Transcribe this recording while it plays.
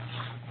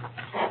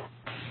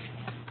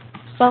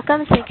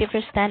Welcome. Thank you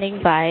for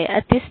standing by.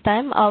 At this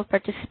time, all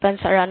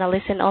participants are on a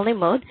listen-only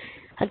mode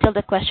until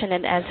the question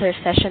and answer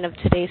session of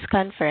today's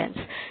conference.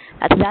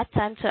 At that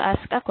time, to ask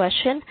a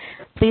question,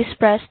 please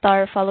press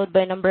star followed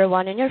by number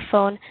 1 on your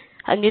phone,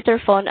 unmute your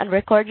phone and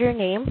record your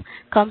name,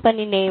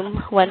 company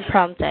name when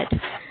prompted.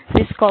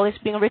 This call is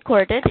being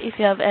recorded. If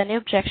you have any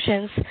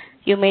objections,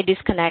 you may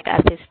disconnect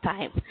at this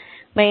time.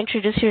 May I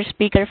introduce your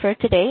speaker for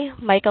today,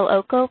 Michael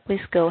Ocko.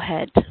 Please go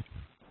ahead.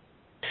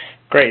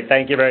 Great.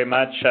 Thank you very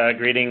much.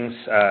 Greetings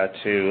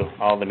to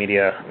all the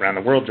media around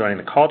the world joining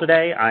the call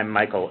today. I'm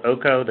Michael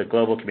Ocko, the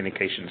Global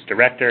Communications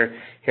Director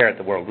here at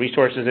the World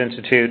Resources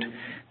Institute.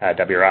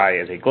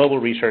 WRI is a global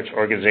research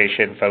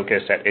organization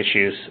focused at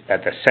issues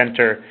at the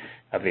center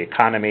of the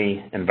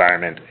economy,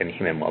 environment, and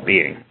human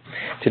well-being.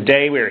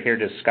 Today we are here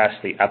to discuss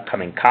the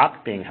upcoming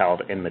COP being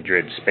held in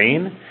Madrid,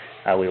 Spain.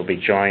 We will be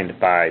joined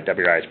by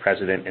WRI's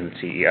President and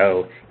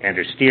CEO,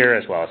 Andrew Steer,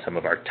 as well as some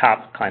of our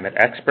top climate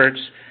experts.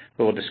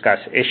 We will discuss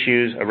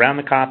issues around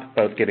the COP,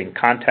 both giving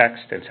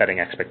context and setting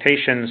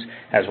expectations,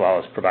 as well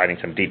as providing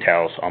some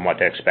details on what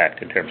to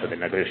expect in terms of the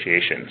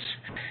negotiations.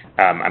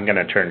 I'm going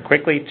to turn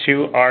quickly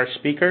to our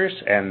speakers,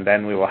 and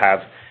then we will have,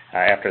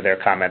 after their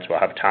comments, we'll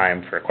have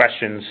time for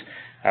questions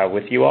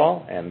with you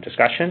all and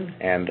discussion,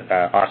 and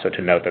also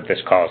to note that this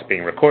call is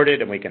being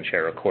recorded, and we can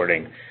share a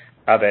recording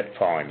of it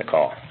following the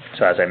call.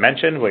 So as I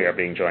mentioned, we are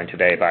being joined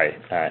today by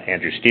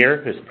Andrew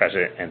Steer, who's the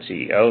President and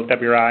CEO of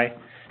WRI.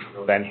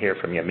 We'll then hear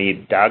from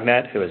Yamid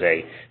Dagnet, who is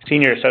a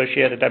Senior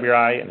Associate at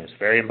WRI and is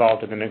very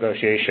involved in the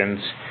negotiations.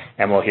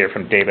 And we'll hear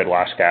from David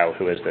Waskow,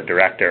 who is the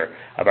Director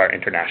of our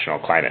International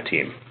Climate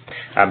Team.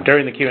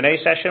 During the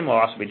Q&A session, we'll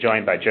also be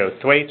joined by Joe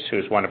Thwaites, who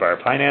is one of our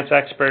finance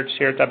experts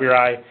here at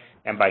WRI,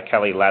 and by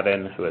Kelly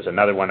Levin, who is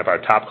another one of our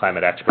top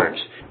climate experts,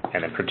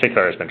 and in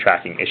particular has been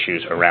tracking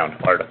issues around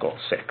Article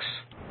 6.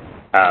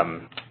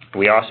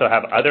 We also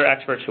have other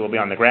experts who will be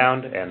on the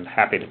ground, and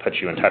happy to put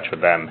you in touch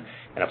with them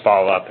in a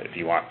follow-up if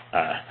you want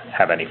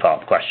have any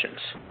follow-up questions.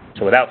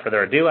 So without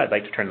further ado, I'd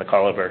like to turn the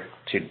call over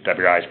to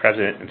WRI's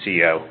President and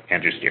CEO,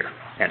 Andrew Steer.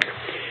 Andrew.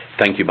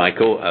 Thank you,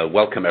 Michael.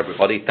 Welcome,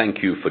 everybody.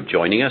 Thank you for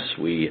joining us.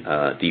 We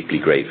are deeply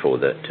grateful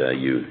that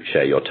you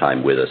share your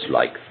time with us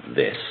like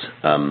this.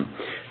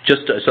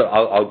 So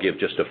I'll give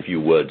just a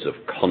few words of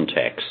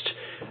context.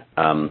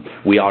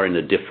 We are in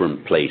a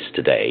different place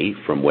today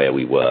from where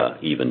we were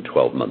even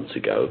 12 months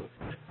ago.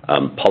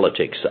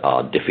 Politics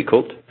are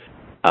difficult,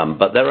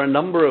 but there are a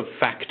number of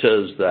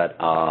factors that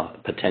are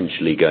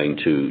potentially going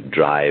to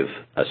drive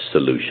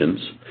solutions.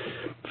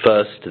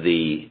 First,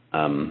 the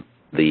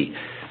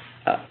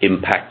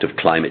impact of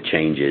climate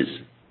change is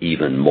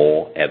even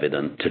more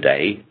evident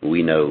today.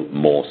 We know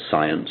more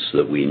science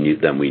than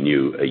we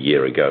knew a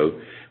year ago.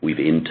 We've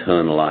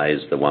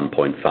internalized the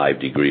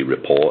 1.5 degree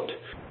report.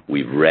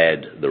 We've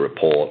read the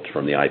report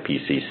from the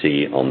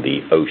IPCC on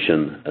the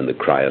ocean and the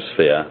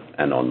cryosphere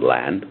and on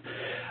land.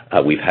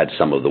 We've had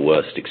some of the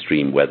worst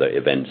extreme weather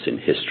events in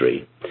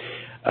history.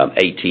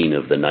 18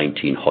 of the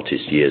 19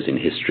 hottest years in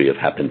history have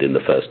happened in the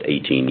first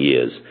 18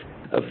 years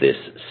of this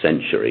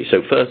century.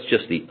 So first,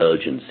 just the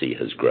urgency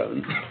has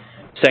grown.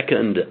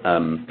 Second,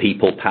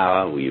 people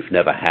power. We've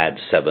never had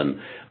 7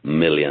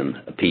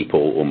 million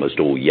people, almost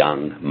all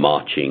young,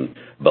 marching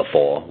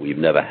before. We've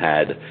never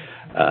had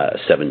a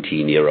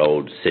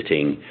 17-year-old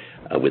sitting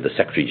with the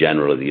Secretary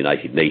General of the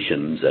United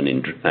Nations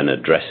and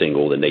addressing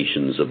all the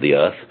nations of the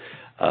earth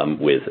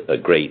with a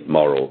great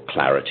moral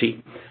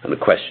clarity. And the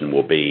question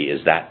will be,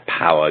 is that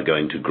power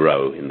going to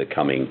grow in the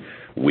coming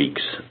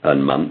weeks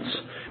and months?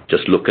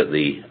 Just look at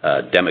the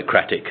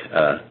Democratic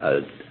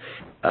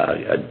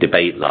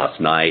debate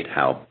last night,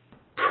 how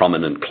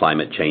prominent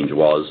climate change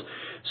was.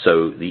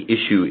 So the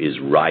issue is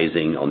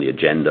rising on the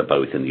agenda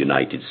both in the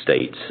United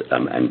States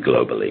and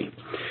globally.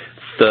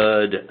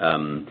 Third,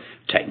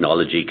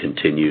 technology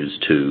continues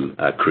to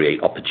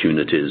create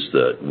opportunities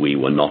that we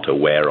were not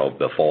aware of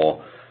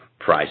before.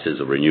 Prices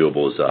of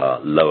renewables are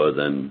lower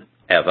than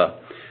ever.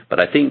 But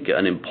I think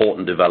an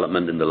important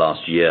development in the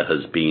last year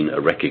has been a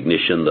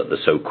recognition that the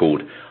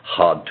so-called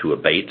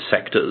hard-to-abate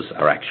sectors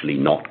are actually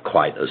not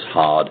quite as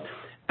hard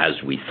as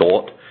we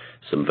thought.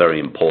 Some very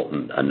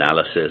important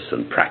analysis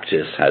and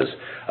practice has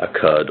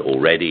occurred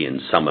already in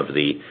some of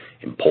the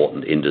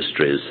important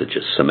industries such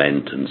as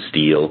cement and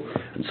steel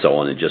and so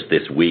on. And just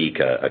this week,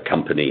 a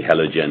company,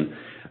 Heliogen,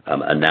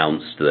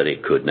 announced that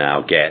it could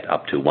now get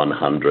up to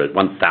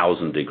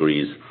 1,000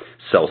 degrees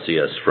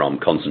Celsius from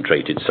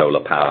concentrated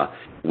solar power,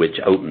 which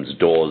opens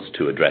doors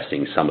to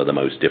addressing some of the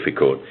most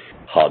difficult,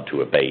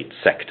 hard-to-abate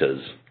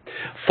sectors.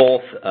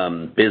 Fourth,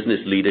 business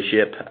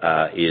leadership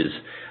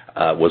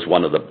was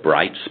one of the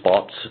bright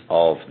spots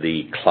of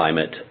the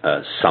climate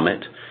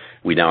summit.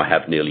 We now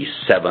have nearly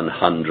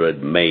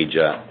 700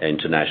 major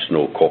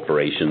international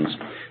corporations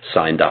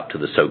signed up to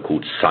the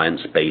so-called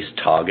science-based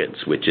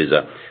targets, which is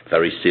a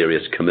very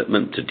serious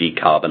commitment to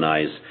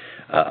decarbonize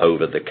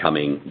over the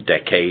coming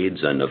decades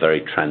and a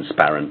very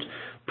transparent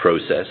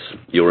process.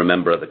 You'll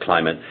remember at the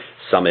climate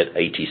summit,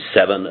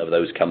 87 of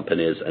those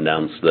companies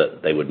announced that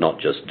they would not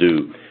just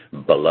do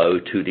below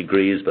 2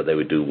 degrees, but they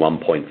would do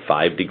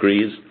 1.5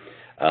 degrees.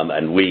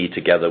 And we,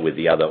 together with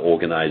the other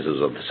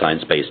organizers of the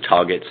Science-Based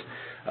Targets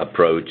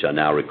approach, are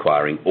now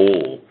requiring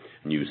all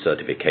new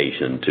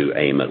certification to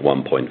aim at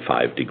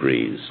 1.5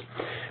 degrees.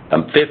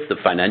 Fifth, the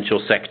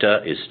financial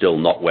sector is still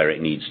not where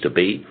it needs to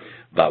be,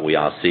 but we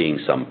are seeing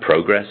some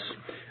progress.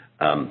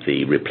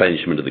 The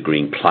replenishment of the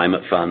Green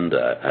Climate Fund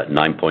at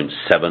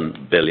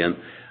 $9.7 billion,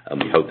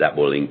 and we hope that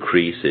will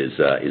increase,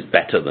 is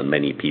better than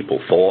many people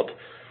thought.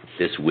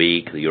 This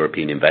week, the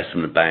European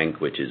Investment Bank,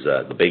 which is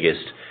the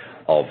biggest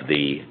of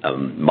the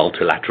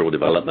multilateral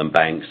development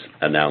banks,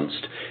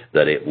 announced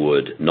that it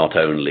would not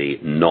only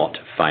not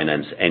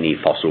finance any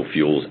fossil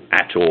fuels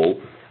at all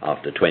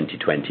after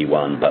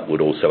 2021, but would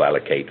also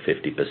allocate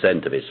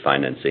 50% of its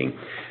financing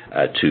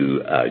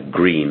to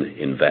green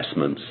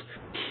investments.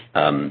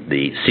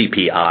 The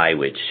CPI,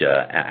 which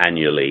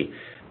annually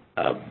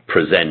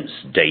presents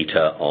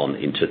data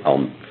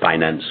on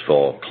finance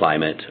for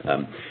climate,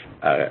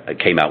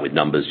 came out with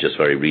numbers just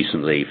very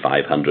recently,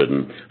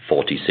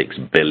 546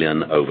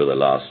 billion over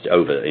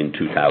in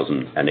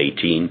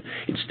 2018.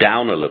 It's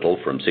down a little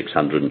from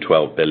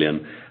 612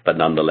 billion, but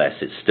nonetheless,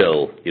 it's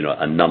still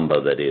a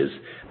number that is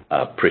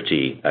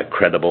pretty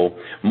credible.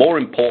 More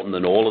important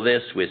than all of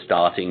this, we're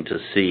starting to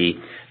see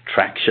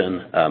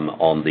traction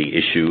on the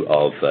issue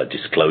of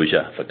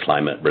disclosure for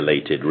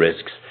climate-related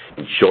risks.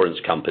 Insurance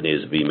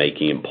companies have been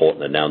making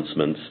important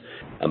announcements.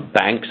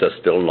 Banks are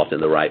still not in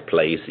the right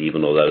place,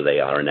 even although they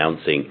are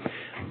announcing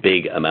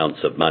big amounts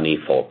of money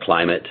for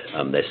climate.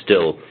 They're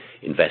still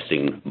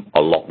investing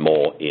a lot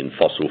more in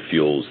fossil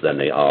fuels than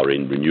they are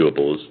in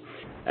renewables.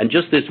 And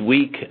just this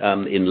week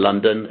in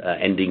London,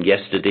 ending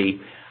yesterday,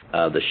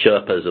 the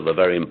Sherpas of a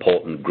very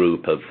important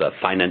group of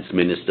finance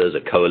ministers,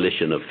 a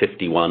coalition of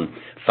 51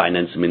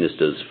 finance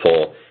ministers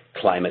for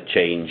climate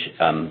change,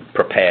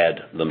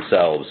 prepared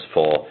themselves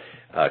for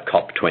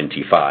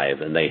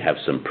COP25, and they have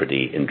some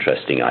pretty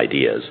interesting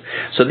ideas.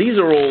 So these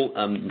are all,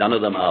 none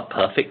of them are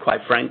perfect,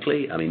 quite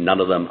frankly. I mean, none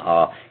of them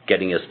are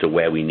getting us to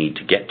where we need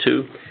to get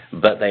to,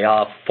 but they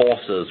are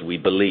forces, we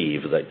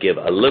believe, that give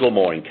a little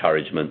more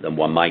encouragement than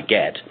one might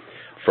get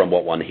from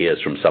what one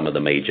hears from some of the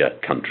major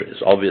countries.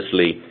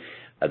 Obviously,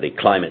 the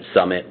climate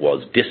summit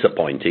was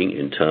disappointing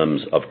in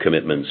terms of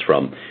commitments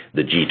from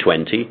the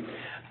G20.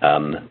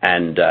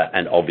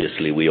 And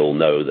obviously we all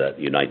know that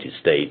the United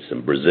States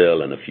and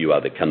Brazil and a few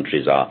other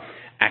countries are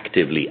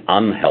actively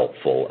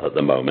unhelpful at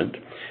the moment.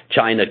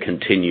 China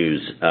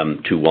continues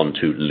to want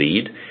to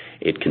lead.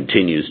 It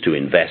continues to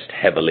invest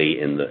heavily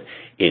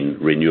in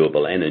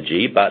renewable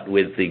energy, but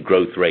with the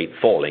growth rate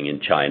falling in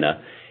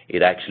China,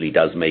 it actually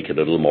does make it a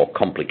little more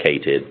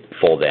complicated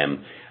for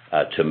them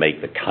to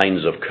make the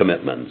kinds of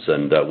commitments.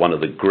 And one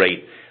of the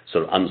great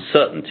sort of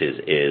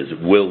uncertainties is,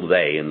 will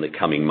they in the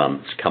coming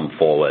months come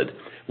forward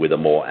with a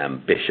more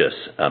ambitious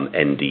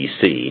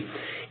NDC?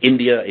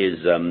 India is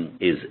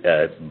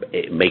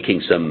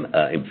making some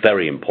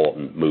very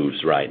important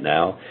moves right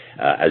now.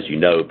 As you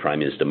know, Prime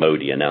Minister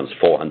Modi announced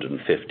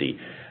 450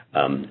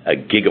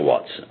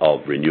 gigawatts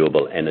of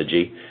renewable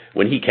energy.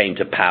 When he came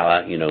to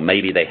power,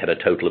 maybe they had a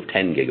total of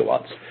 10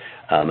 gigawatts.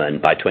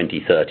 And by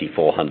 2030,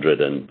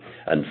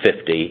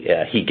 450.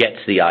 He gets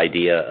the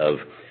idea of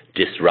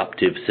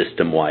disruptive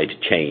system-wide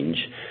change.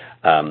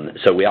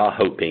 So we are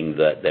hoping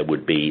that there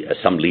would be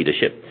some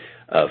leadership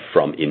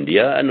from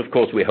India, and of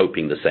course we're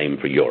hoping the same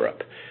for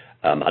Europe.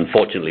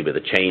 Unfortunately, with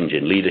a change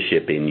in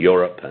leadership in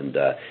Europe and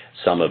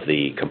some of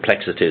the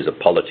complexities of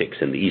politics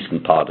in the eastern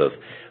part of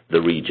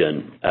the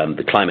region,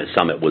 the climate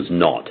summit was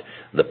not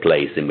the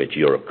place in which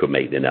Europe could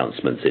make the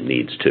announcements it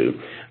needs to.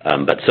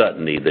 But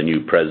certainly the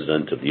new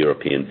president of the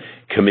European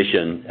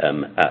Commission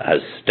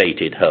has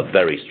stated her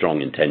very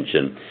strong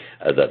intention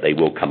that they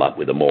will come up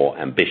with a more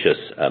ambitious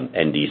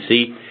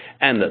NDC,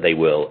 and that they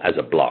will, as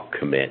a bloc,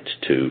 commit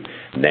to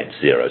net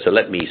zero. So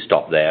let me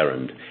stop there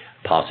and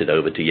pass it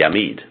over to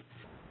Yamid.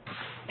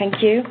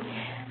 Thank you.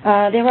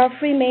 There are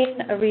three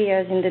main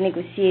areas in the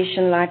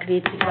negotiation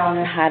likely to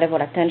garner high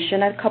level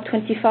attention at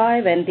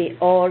COP25, and they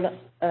all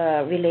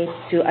relate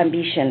to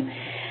ambition.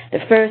 The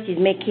first is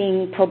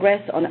making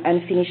progress on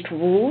unfinished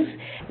rules,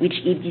 which,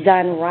 if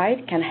designed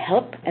right, can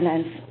help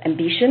enhance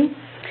ambition.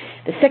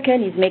 The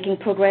second is making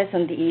progress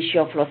on the issue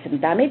of loss and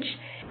damage,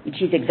 which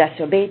is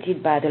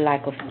exacerbated by the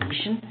lack of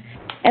ambition.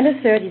 And the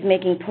third is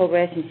making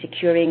progress in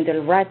securing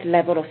the right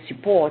level of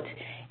support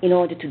in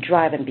order to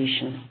drive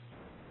ambition.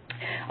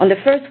 On the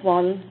first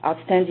one,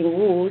 outstanding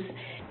rules,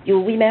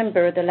 you'll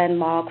remember the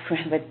landmark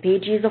 300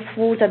 pages of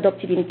rules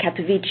adopted in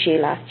Katowice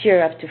last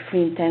year after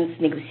 3 intense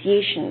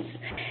negotiations.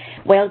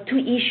 Well, 2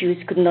 issues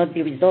could not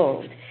be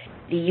resolved: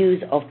 the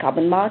use of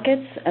carbon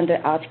markets under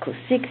Article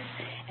 6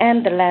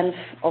 and the length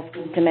of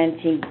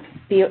implementing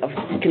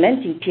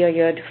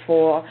period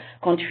for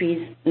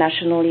countries'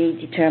 nationally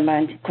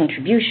determined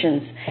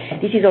contributions.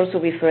 This is also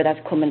referred as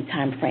common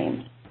time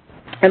frame.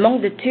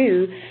 Among the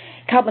 2,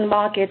 carbon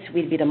markets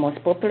will be the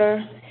most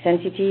popular,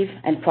 sensitive,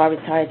 and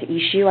prioritized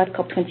issue at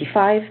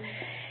COP25,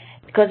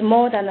 because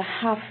more than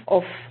half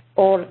of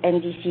all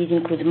NDCs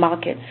include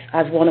markets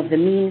as one of the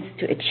means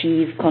to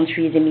achieve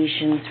countries'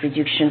 emissions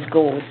reduction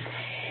goals.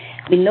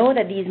 We know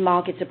that these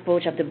markets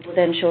approach have the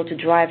potential to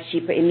drive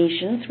cheaper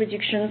emissions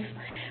reductions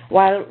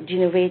while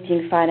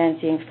generating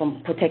financing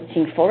from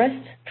protecting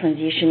forests,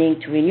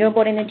 transitioning to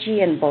renewable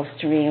energy, and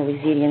bolstering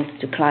resilience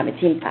to climate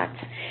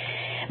impacts.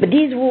 But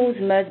these rules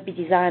must be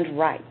designed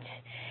right.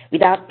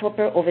 Without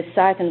proper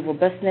oversight and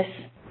robustness,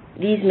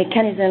 these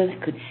mechanisms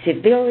could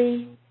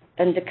severely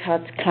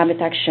undercut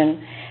climate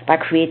action by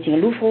creating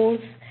loopholes,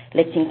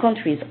 letting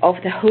countries off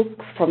the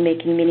hook for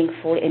making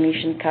meaningful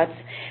emission cuts,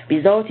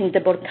 resulting in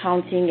double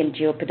counting and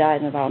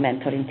jeopardize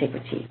environmental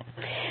integrity.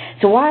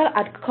 So while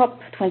at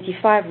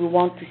COP25 we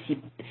want to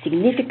see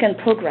significant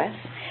progress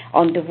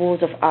on the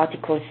rules of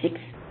Article 6,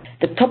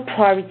 the top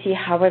priority,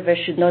 however,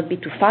 should not be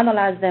to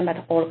finalize them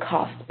at all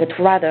costs, but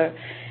rather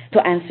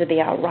to answer they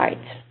are right.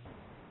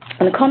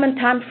 On a common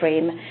time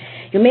frame,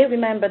 you may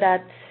remember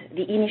that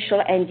the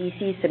initial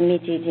NDC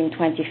submitted in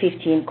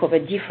 2015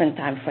 covered different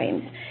time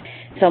frames.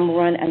 Some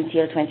run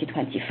until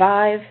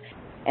 2025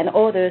 and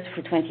others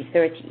through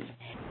 2030.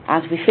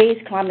 As we face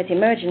climate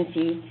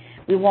emergency,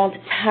 we want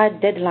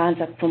tight deadlines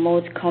that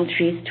promote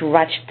countries to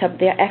ratchet up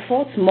their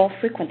efforts more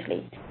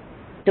frequently.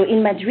 So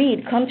in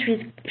Madrid,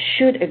 countries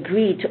should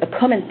agree to a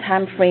common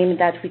time frame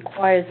that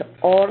requires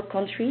all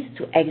countries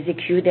to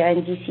execute their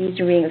NDCs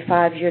during a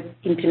 5-year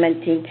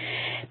implementing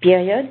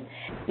period,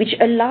 which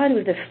align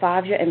with the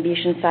 5-year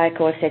ambition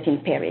cycle set in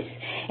Paris,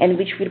 and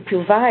which will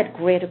provide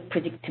greater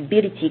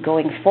predictability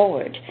going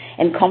forward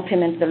and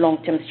complement the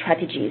long-term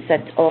strategies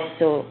that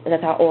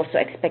are also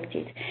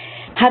expected.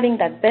 Having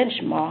that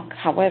benchmark,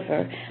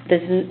 however,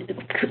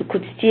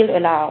 could still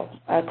allow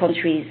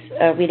countries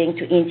willing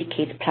to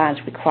indicate plans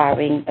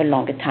requiring a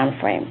longer time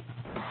frame.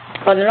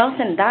 On loss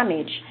and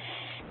damage,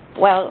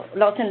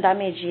 loss and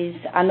damage is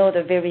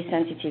another very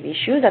sensitive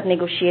issue that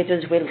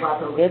negotiators will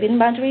grapple with in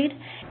Madrid,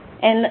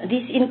 and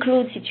this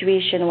includes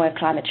situations where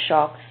climate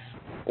shocks,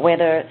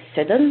 whether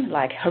sudden,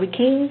 like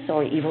hurricanes,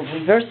 or even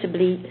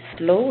reversibly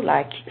slow,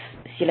 like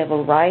sea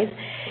level rise,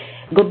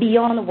 go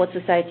beyond what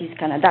societies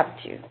can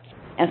adapt to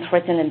and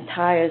threaten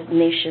entire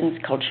nations,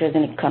 cultures,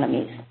 and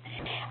economies.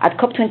 At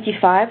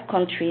COP25,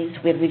 countries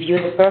will review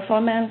the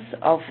performance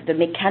of the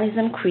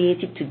mechanism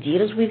created to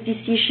deal with this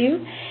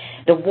issue,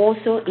 the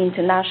Warsaw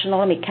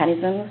International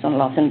Mechanisms on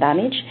Loss and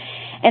Damage,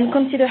 and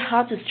consider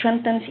how to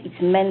strengthen its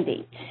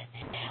mandate.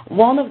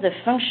 One of the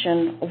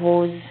functions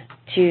was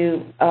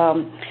to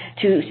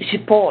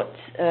support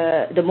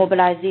the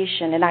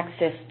mobilization and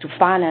access to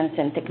finance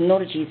and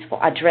technologies for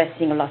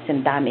addressing loss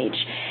and damage.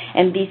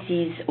 And this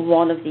is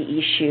one of the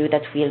issues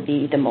that will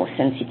be the most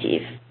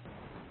sensitive.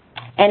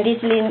 And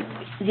this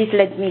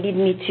leads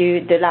me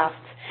to the last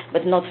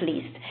but not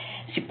least,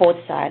 support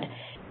side.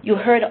 You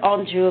heard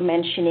Andrew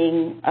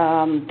mentioning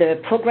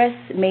the progress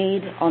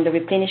made on the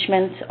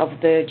replenishment of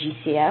the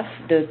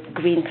GCF, the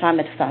Green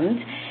Climate Fund.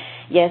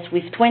 Yes,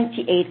 with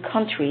 28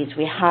 countries,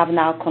 we have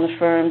now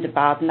confirmed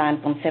about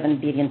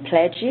 9.7 billion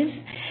pledges.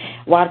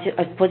 While it's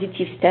a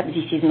positive step,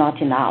 this is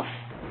not enough.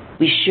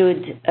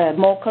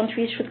 More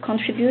countries should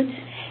contribute,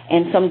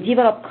 and some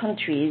developed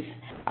countries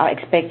are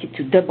expected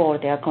to double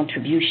their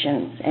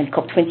contributions. And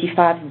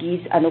COP25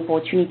 gives an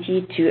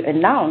opportunity to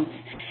announce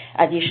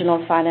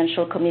additional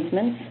financial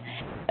commitments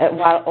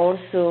while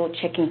also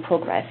checking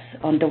progress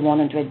on the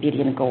 100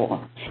 billion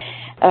goal.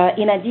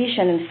 In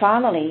addition, and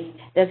finally,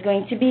 there's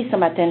going to be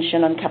some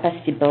attention on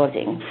capacity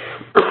building,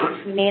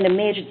 which remain a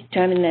major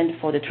determinant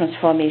for the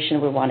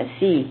transformation we want to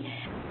see.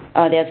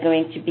 There's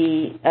going to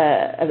be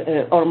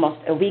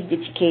almost a week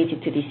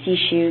dedicated to this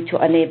issue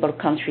to enable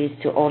countries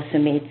to also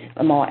meet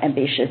more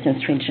ambitious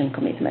and stringent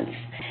commitments.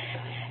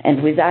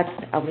 And with that,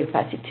 I will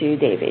pass it to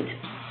David.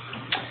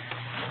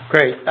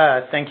 Great.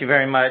 Thank you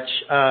very much.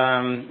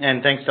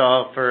 And thanks to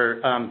all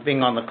for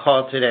being on the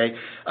call today.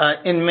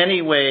 In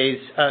many ways,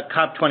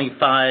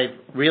 COP25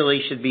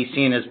 really should be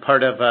seen as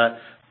part of a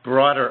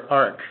broader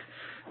arc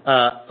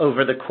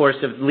over the course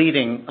of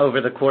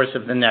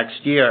the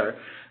next year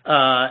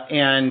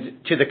and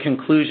to the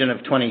conclusion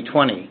of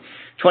 2020.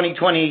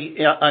 2020,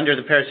 under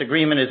the Paris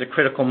Agreement, is a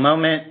critical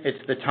moment.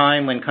 It's the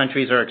time when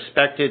countries are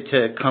expected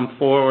to come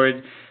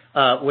forward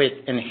with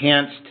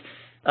enhanced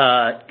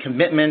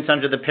commitments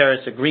under the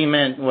Paris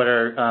Agreement, what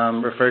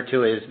are referred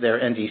to as their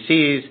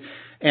NDCs,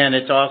 and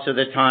it's also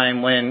the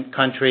time when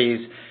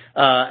countries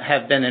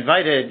have been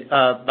invited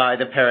by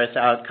the Paris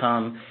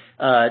outcome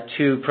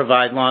to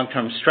provide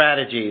long-term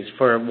strategies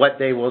for what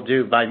they will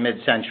do by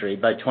mid-century,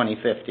 by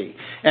 2050.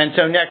 And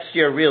so next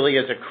year really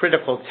is a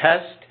critical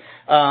test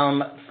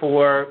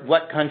for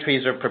what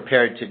countries are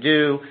prepared to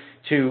do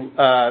to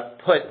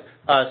put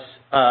us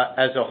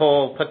as a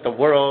whole, put the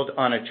world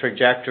on a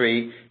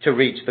trajectory to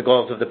reach the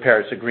goals of the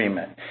Paris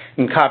Agreement.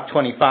 And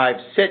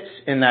COP25 sits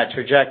in that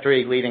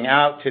trajectory leading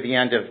out to the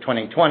end of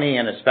 2020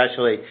 and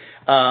especially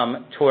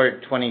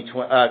toward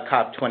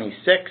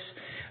COP26.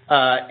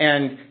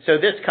 And so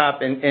this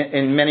COP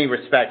in many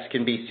respects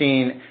can be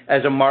seen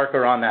as a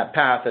marker on that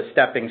path, a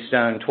stepping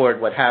stone toward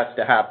what has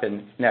to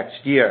happen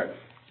next year.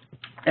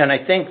 And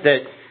I think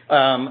that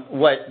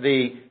what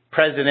the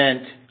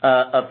president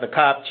of the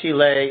COP,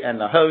 Chile, and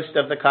the host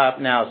of the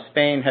COP, now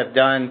Spain, have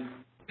done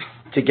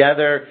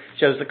together,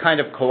 shows the kind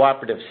of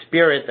cooperative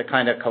spirit, the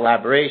kind of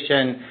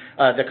collaboration,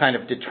 the kind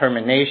of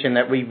determination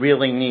that we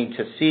really need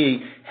to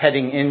see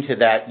heading into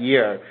that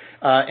year.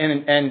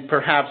 And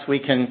perhaps we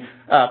can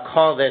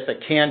call this a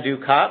can-do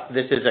COP.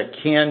 This is a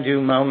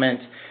can-do moment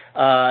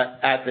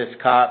at this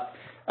COP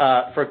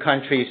for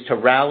countries to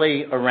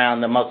rally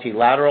around the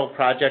multilateral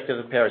project of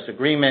the Paris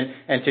Agreement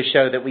and to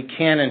show that we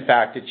can, in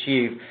fact,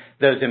 achieve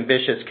those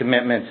ambitious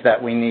commitments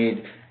that we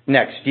need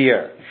next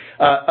year.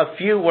 A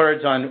few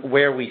words on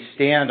where we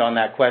stand on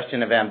that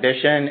question of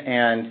ambition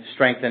and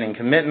strengthening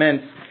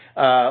commitments.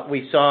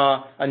 We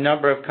saw a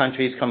number of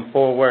countries come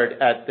forward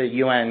at the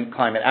UN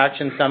Climate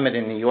Action Summit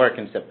in New York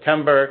in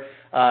September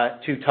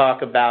to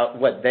talk about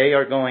what they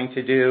are going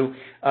to do.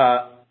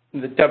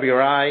 The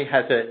WRI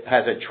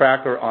has a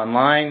tracker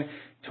online,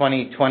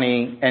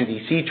 2020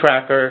 NDC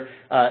tracker,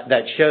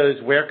 that shows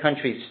where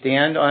countries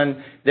stand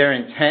on their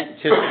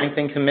intent to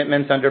strengthen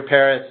commitments under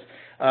Paris.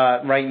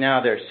 Right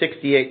now, there are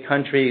 68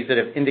 countries that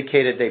have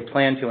indicated they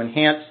plan to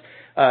enhance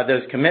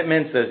those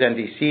commitments, those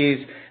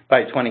NDCs,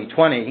 by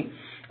 2020.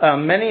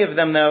 Many of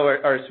them, though,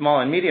 are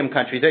small and medium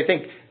countries. I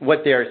think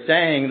what they are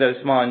saying, those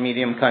small and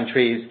medium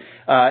countries,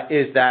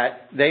 is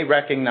that they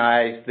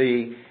recognize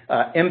the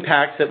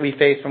impacts that we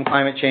face from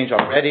climate change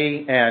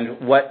already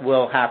and what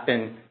will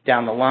happen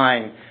down the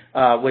line,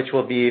 which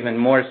will be even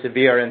more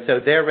severe. And so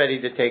they're ready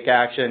to take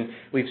action.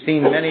 We've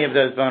seen many of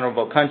those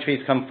vulnerable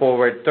countries come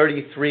forward,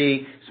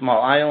 33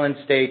 small island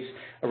states,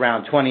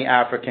 around 20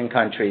 African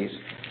countries.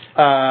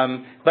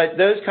 But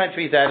those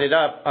countries added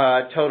up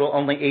total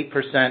only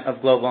 8%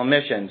 of global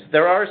emissions.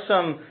 There are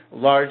some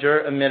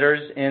larger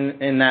emitters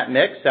in that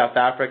mix, South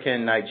Africa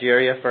and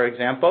Nigeria, for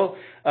example.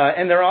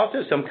 And there are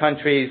also some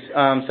countries,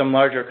 some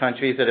larger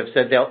countries that have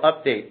said they'll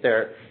update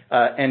their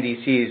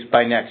NDCs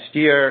by next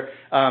year.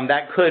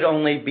 That could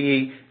only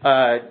be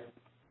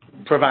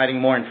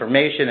providing more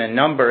information and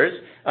numbers.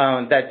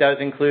 That does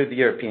include the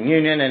European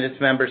Union and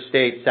its member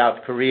states, South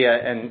Korea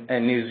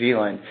and New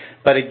Zealand.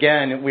 But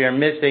again, we are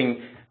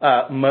missing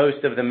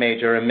most of the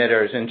major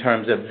emitters in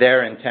terms of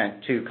their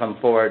intent to come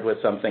forward with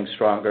something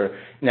stronger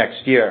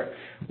next year.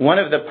 One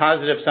of the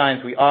positive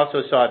signs we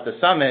also saw at the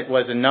summit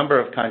was a number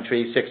of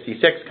countries,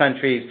 66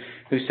 countries,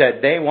 who said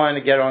they want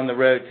to get on the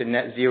road to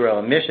net zero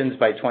emissions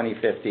by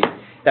 2050.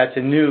 That's a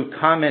new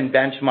common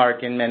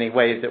benchmark in many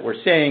ways that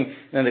we're seeing.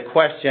 And the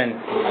question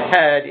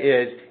ahead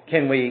is,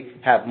 can we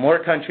have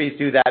more countries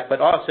do that, but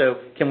also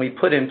can we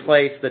put in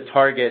place the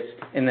targets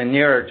in the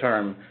nearer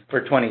term for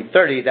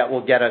 2030 that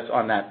will get us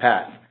on that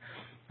path?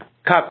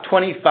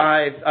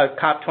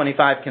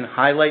 COP25 can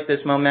highlight this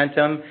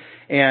momentum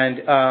and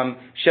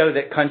show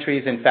that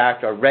countries, in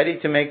fact, are ready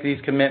to make these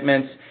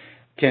commitments,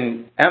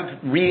 can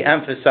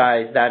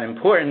re-emphasize that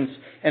importance,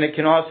 and it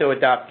can also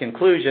adopt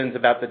conclusions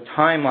about the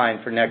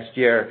timeline for next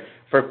year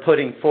for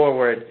putting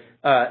forward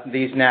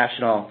these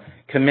national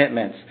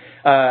commitments.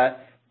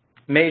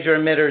 Major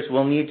emitters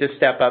will need to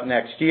step up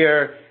next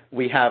year.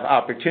 We have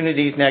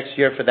opportunities next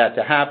year for that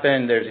to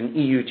happen. There's an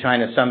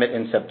EU-China summit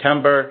in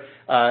September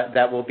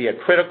that will be a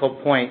critical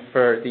point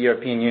for the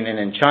European Union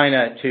and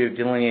China to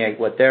delineate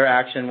what their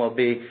action will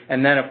be.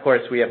 And then, of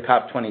course, we have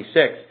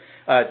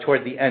COP26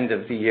 toward the end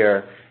of the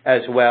year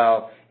as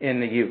well in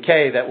the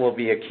UK. That will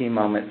be a key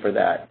moment for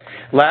that.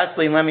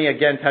 Lastly, let me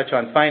again touch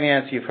on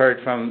finance. You've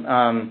heard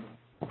from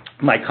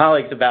my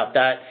colleagues about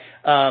that.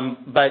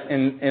 But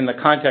in the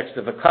context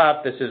of a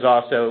COP, this is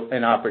also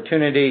an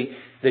opportunity.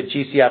 The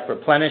GCF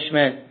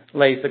replenishment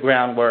lays the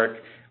groundwork.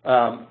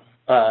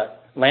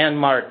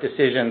 Landmark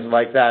decisions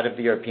like that of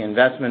the European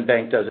Investment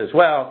Bank does as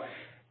well.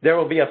 There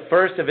will be a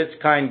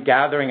first-of-its-kind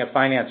gathering of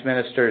finance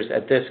ministers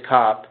at this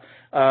COP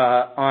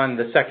on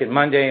the second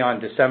Monday on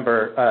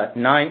December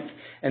 9th.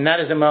 And that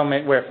is a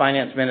moment where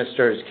finance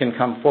ministers can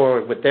come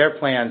forward with their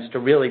plans to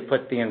really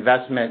put the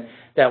investment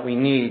that we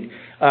need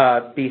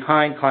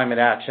behind climate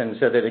action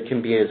so that it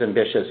can be as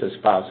ambitious as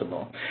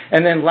possible.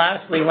 And then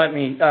lastly, let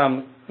me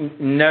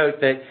note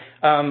that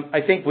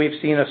I think we've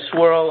seen a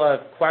swirl of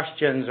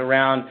questions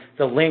around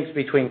the links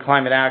between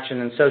climate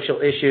action and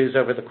social issues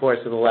over the course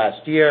of the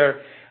last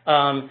year.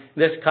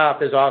 This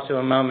COP is also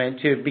a moment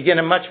to begin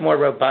a much more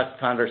robust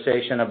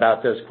conversation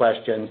about those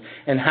questions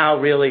and how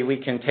really we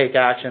can take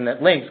action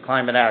that links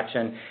climate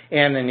action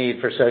and the need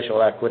for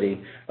social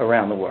equity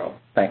around the world.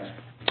 Thanks.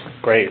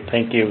 Great.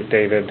 Thank you,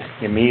 David,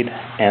 Yamid,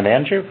 and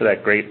Andrew, for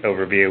that great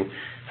overview,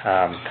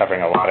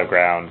 covering a lot of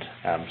ground.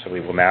 So we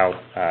will now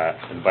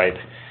invite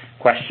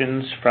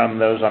questions from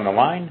those on the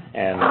line,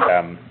 and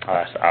I'll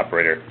ask the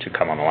operator to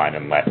come on the line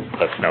and let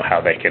us know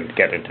how they can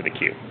get into the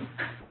queue.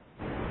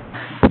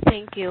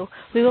 Thank you.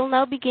 We will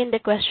now begin the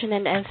question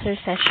and answer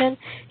session.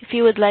 If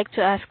you would like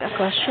to ask a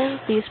question,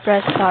 please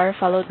press star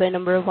followed by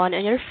number 1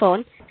 on your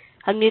phone.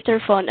 Unmute your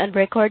phone and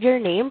record your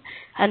name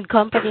and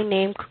company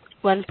name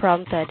when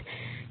prompted.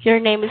 Your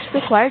name is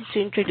required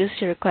to introduce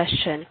your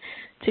question.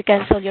 To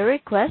cancel your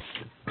request,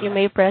 you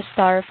may press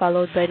star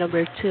followed by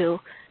number 2.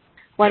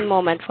 One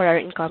moment for our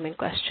incoming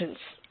questions.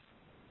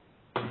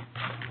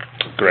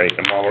 Great.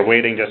 And while we're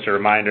waiting, just a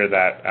reminder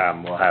that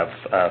we'll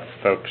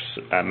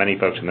have many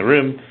folks in the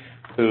room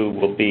who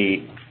will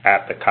be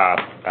at the COP.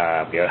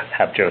 We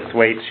have Joe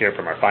Thwaites here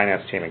from our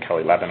finance team and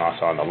Kelly Levin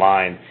also on the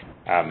line.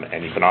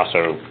 And you can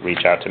also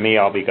reach out to me.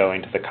 I'll be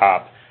going to the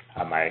COP.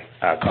 My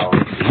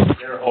colleague,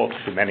 Sarah Holt,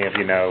 who many of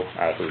you know,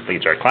 who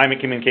leads our climate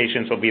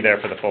communications, will be there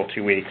for the full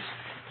 2 weeks.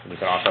 And you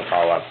can also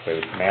follow up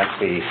with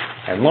Nancy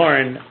and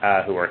Lauren,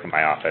 who work in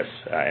my office,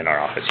 in our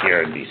office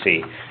here in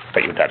D.C.,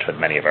 put you in touch with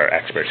many of our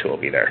experts who will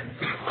be there.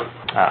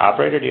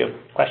 Operator, do you have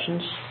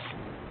questions?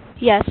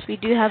 Yes, we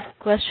do have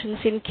questions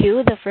in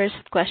queue. The first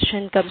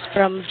question comes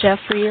from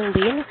Jeffrey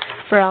Lin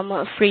from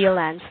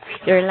Freelance.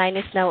 Your line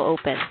is now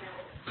open.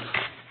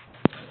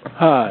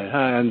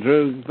 Hi,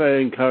 Andrew.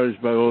 Very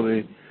encouraged by all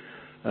the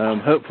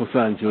hopeful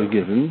signs you were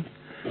giving.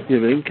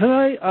 Can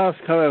I ask,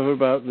 however,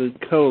 about the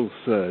coal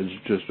surge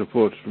just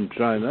reported from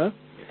China,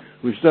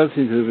 which does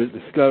seem to be a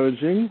bit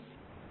discouraging?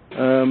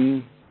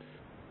 Apparently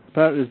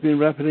there's been a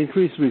rapid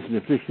increase recently,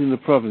 particularly in the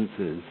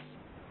provinces.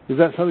 Is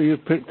that something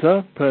you've picked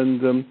up,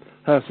 and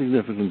how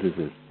significant is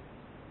it?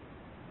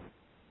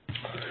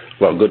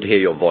 Well, good to hear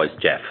your voice,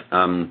 Jeff.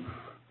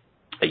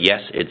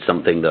 Yes, it's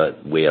something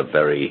that we are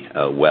very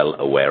well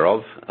aware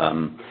of,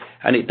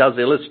 and it does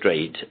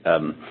illustrate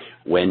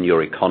when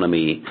your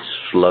economy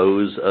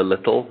slows a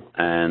little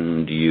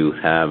and you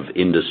have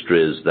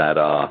industries that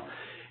are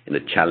in a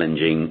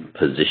challenging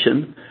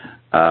position,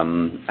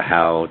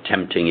 how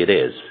tempting it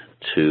is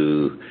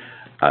to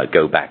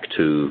go back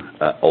to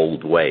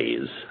old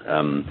ways.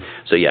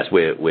 So yes,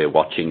 we're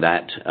watching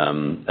that.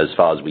 As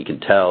far as we can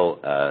tell,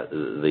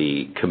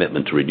 the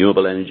commitment to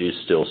renewable energy is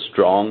still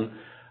strong.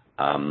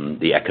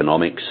 The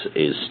economics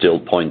is still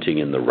pointing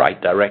in the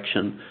right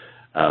direction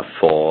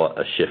for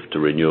a shift to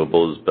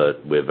renewables,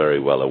 but we're very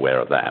well aware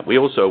of that.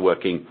 We're also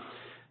working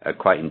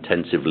quite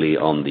intensively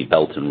on the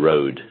Belt and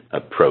Road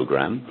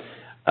program.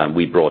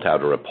 We brought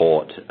out a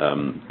report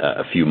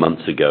a few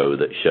months ago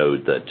that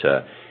showed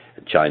that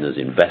China's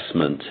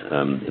investment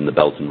in the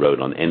Belt and Road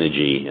on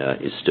energy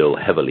is still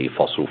heavily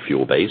fossil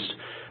fuel based.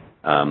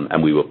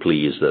 And we were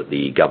pleased that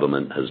the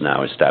government has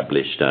now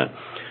established a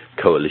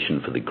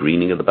coalition for the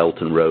greening of the Belt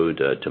and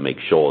Road to make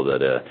sure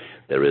that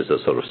there is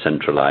a sort of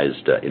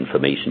centralized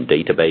information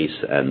database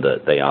and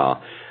that they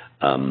are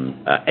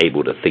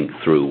able to think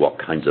through what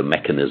kinds of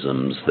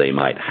mechanisms they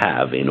might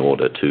have in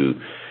order to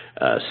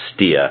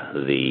steer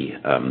the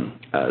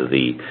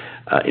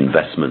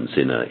investments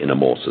in a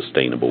more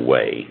sustainable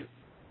way.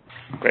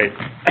 Great.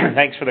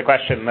 Thanks for the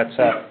question. Let's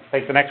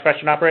take the next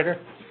question, operator.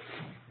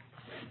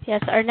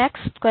 Yes, our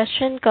next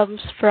question comes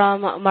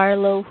from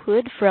Marlo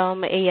Hood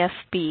from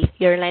AFP.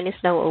 Your line is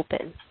now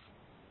open.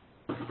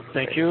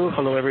 Thank you.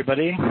 Hello,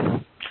 everybody.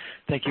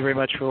 Thank you very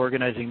much for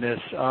organizing this.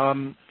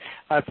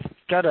 I've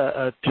got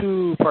a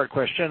two-part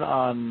question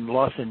on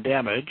loss and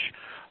damage.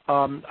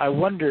 I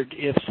wondered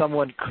if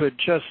someone could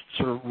just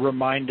sort of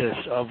remind us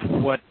of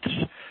what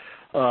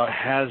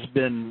has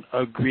been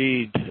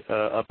agreed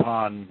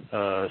upon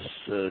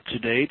to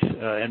date,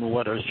 and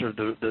what are sort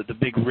of the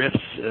big rifts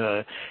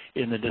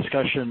in the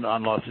discussion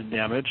on loss and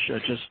damage,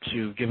 just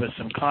to give us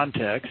some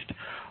context.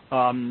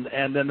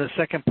 And then the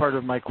second part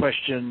of my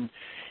question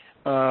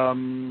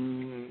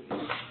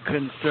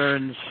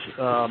concerns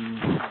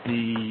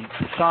the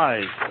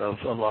size of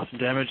loss and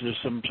damage. There's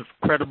some sort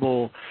of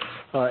credible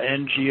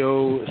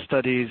NGO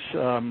studies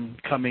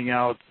coming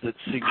out that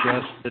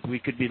suggest that we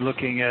could be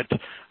looking at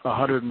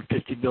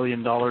 $150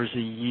 billion a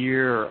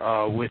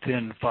year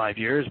within 5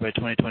 years, by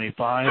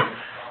 2025,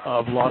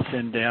 of loss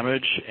and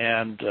damage,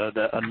 and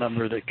a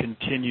number that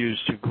continues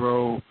to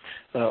grow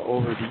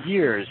over the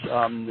years.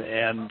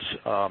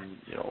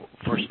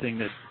 First thing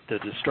that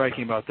is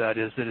striking about that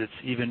is that it's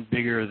even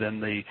bigger than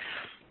the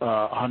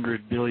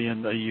 $100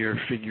 billion a year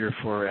figure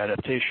for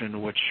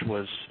adaptation, which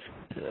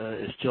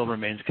still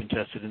remains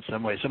contested in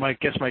some way. So my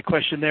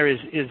question there is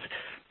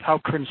how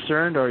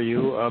concerned are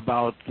you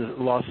about the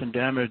loss and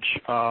damage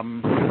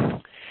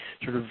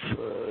sort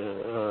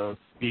of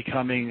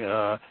becoming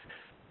a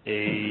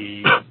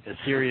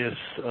serious,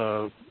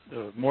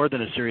 more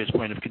than a serious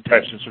point of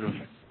contention, sort of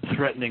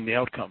threatening the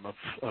outcome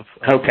of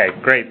Okay,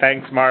 great.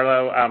 Thanks,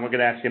 Marlo. We're going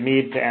to ask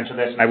Yamid to answer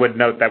this. And I would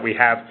note that we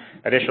have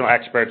additional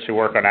experts who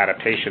work on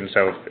adaptation.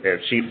 So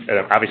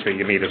obviously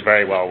Yamid is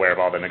very well aware of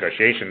all the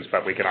negotiations,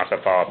 but we can also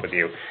follow up with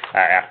you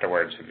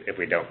afterwards if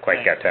we don't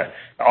quite get to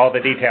all the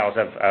details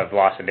of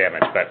loss and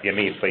damage. But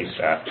Yamid, please.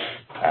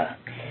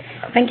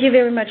 Thank you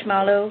very much,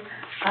 Marlo.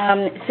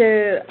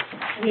 So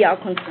we are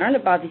concerned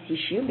about this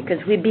issue because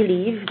we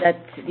believe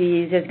that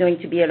there's going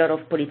to be a lot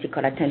of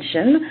political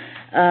attention.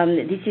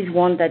 This is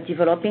one that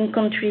developing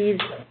countries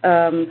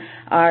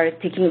are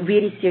taking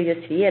really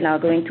seriously and are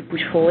going to push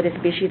forward,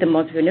 especially the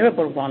most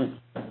vulnerable one.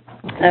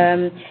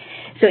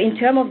 So in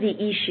terms of the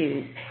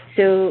issues,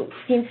 so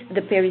since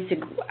the Paris,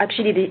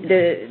 actually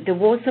the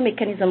Warsaw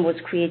mechanism was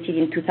created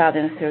in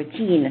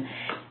 2013,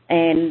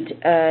 and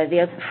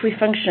there are three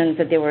functions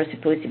that they were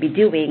supposed to be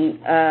doing.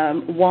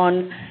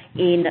 One,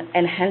 in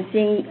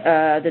enhancing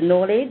the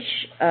knowledge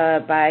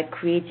by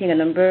creating a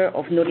number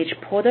of knowledge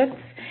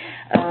products.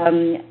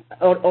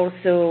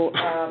 Also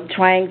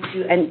trying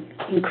to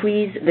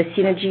increase the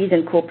synergies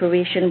and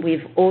cooperation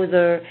with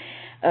other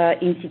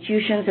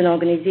institutions and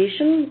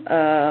organizations,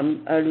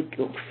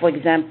 for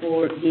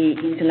example, the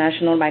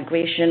International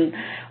Migration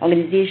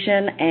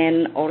Organization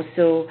and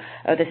also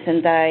the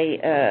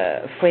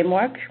Sendai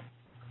Framework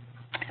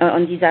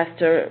on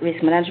disaster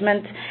risk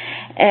management.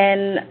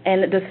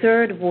 And the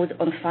third was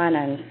on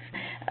finance.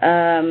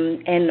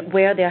 And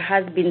where there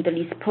has been the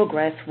least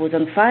progress was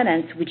on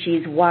finance, which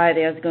is why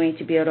there's going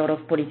to be a lot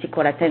of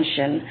political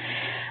attention.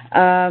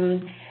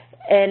 And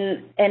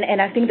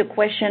I think the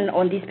question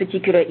on this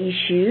particular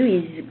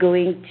issue is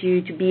going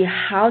to be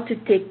how to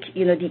take,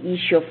 the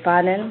issue of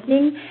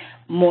financing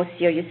more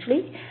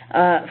seriously,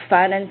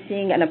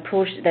 financing an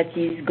approach that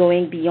is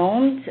going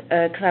beyond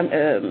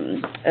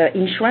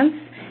insurance.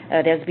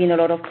 There's been a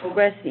lot of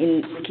progress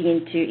in looking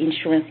into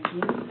insurance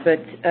schemes, but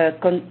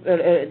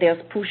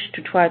there's push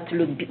to try to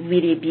look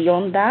really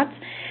beyond that.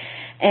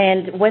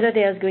 And whether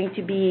there's going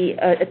to be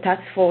a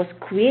task force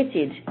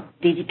created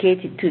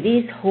dedicated to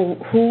this,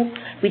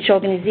 which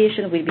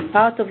organization will be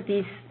part of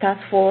this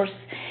task force,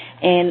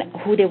 and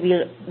who they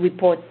will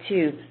report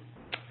to.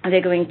 Are they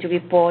going to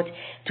report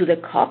to the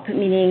COP,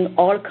 meaning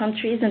all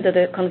countries under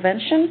the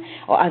convention,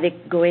 or are they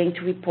going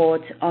to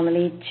report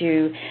only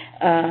to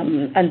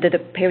under the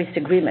Paris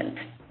Agreement?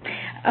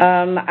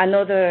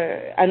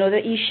 Another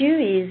issue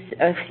is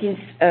since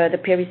the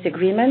Paris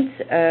Agreement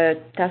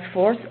task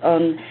force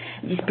on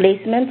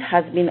displacement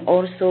has been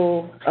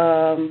also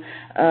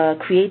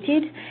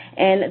created,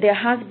 and there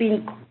has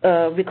been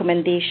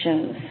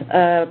recommendations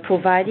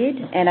provided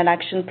and an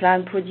action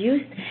plan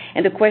produced,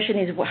 and the question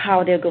is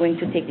how they're going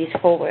to take this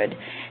forward.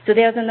 So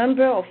there's a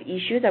number of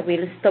issues. I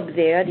will stop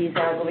there. These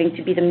are going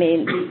to be the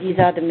main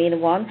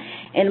one,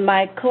 and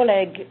my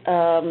colleague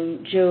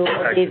Joe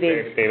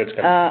David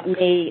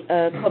may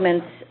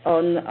comment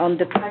on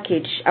the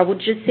package. I would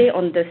just say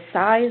on the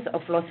size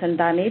of loss and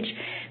damage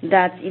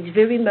that it's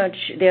very much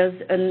there's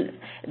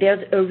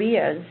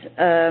areas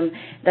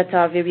that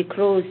are very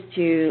close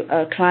to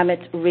climate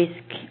risk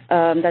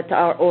that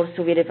are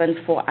also relevant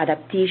for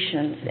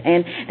adaptations,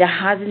 and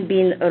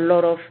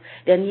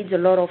there needs a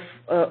lot of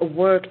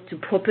work to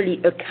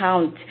properly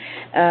account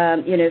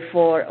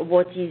for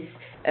what is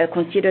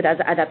considered as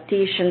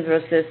adaptation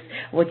versus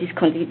what is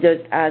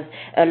considered as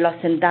loss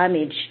and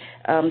damage.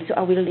 So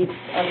I will leave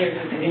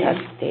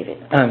David.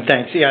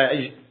 Thanks. Yeah,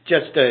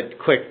 just a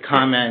quick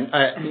comment.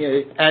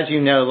 As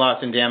you know,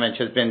 loss and damage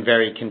has been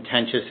very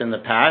contentious in the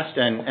past,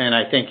 and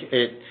I think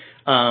it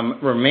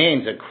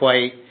remains a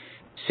quite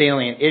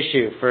salient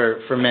issue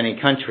for many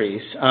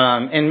countries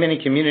and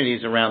many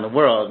communities around the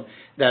world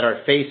that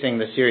are facing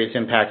the serious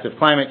impacts of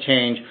climate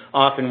change,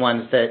 often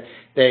ones that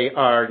they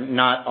are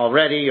not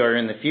already or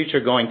in the future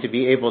going to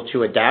be able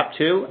to adapt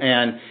to,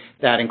 and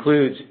that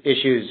includes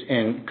issues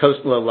in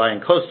low-lying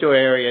coastal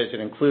areas. It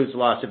includes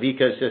loss of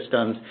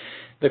ecosystems.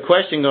 The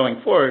question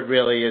going forward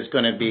really is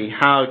going to be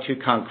how to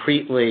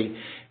concretely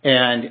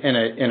and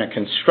in a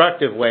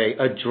constructive way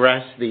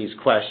address these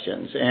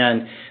questions.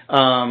 And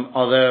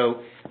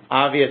although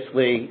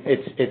obviously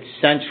it's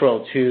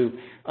central to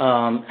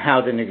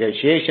how the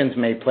negotiations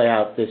may play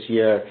out this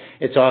year,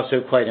 it's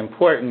also quite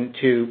important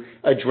to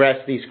address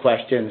these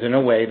questions in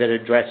a way that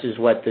addresses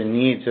what the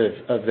needs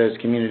of those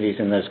communities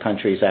and those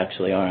countries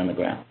actually are on the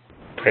ground.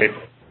 Great.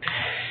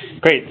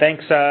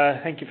 Thanks.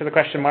 Thank you for the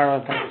question,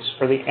 Marla. Thanks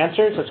for the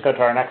answers. Let's go to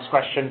our next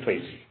question,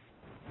 please.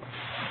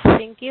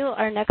 Thank you.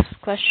 Our next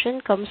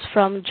question comes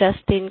from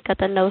Justin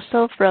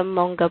Catanoso from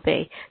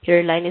Mongabay.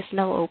 Your line is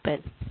now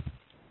open.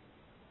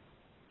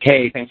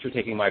 Hey, thanks for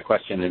taking my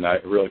question, and I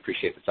really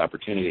appreciate this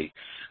opportunity.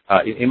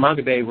 In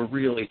Mongabay, we're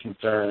really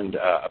concerned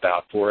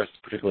about forests,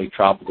 particularly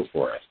tropical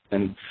forests.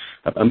 And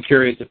I'm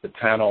curious if the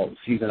panel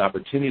sees an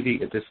opportunity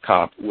at this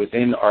COP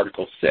within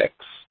Article 6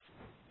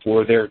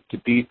 for there to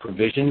be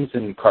provisions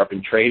in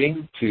carbon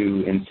trading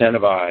to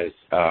incentivize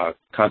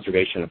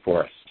conservation of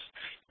forests.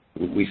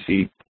 We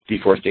see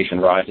deforestation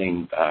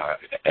rising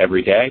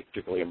every day,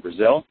 particularly in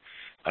Brazil.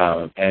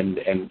 And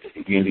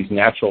these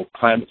natural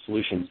climate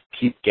solutions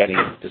keep getting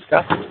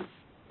discussed.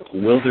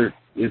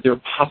 Is there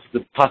a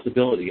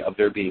possibility of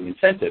there being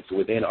incentives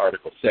within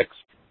Article 6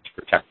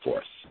 to protect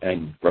forests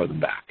and grow them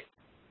back?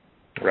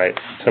 Right.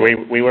 So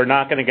we were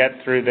not going to get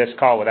through this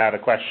call without a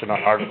question on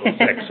Article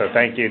 6. So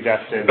thank you,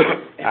 Justin.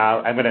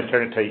 I'm going to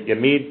turn it to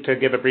Yamid to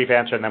give a brief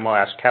answer, and then we'll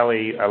ask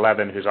Kelly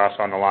Levin, who's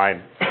also on the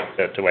line,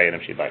 to weigh in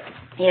if she'd like.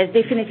 Yes,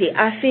 definitely.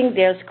 I think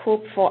there's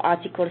scope for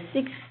Article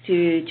 6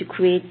 to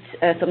create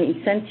some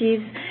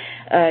incentives,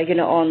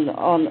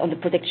 on the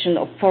protection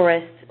of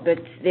forests, but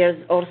there's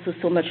also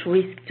so much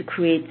risk to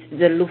create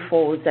the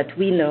loopholes that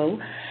we know.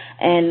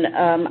 And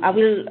I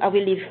will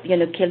leave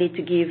Kelly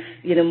to give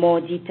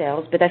more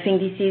details, but I think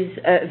this is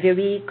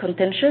very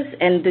contentious,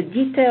 and the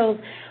details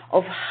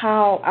of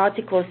how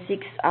Article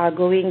 6 are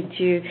going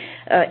to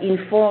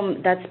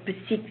inform that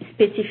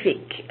specific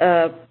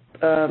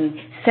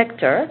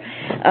sector.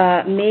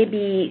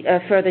 Maybe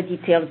further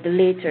details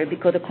later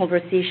because the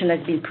conversation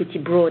has been pretty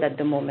broad at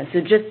the moment. So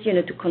just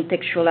to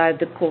contextualize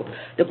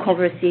the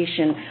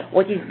conversation,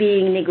 what is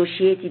being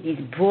negotiated is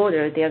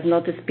broader. There's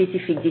not a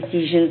specific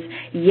decisions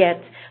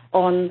yet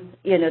on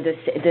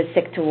the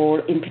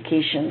sectoral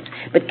implications.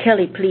 But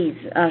Kelly, please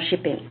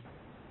chip in.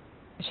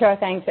 Sure,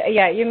 thanks.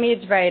 Yeah,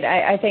 Umid's right.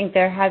 I think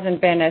there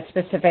hasn't been a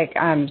specific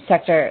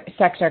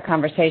sector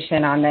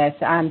conversation on this,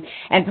 and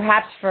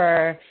perhaps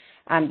for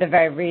the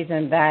very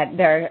reason that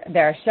there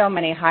are so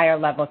many higher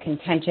level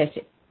contentious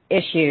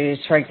issues,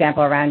 for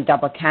example, around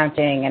double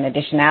counting and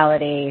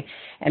additionality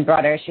and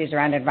broader issues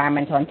around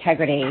environmental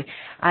integrity,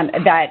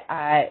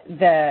 that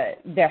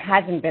there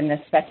hasn't been the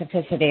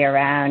specificity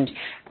around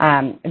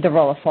the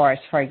role of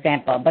forests, for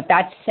example. But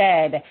that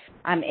said,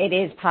 it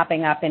is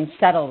popping up in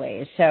subtle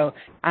ways. So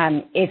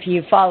if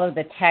you follow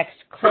the text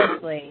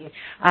closely,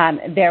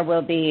 there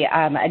will be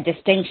a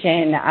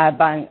distinction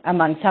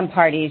among some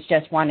parties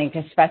just wanting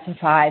to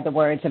specify the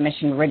words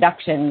emission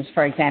reductions,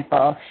 for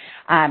example,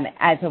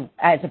 as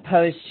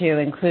opposed to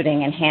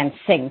including enhanced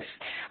sinks,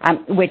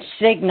 which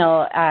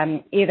signal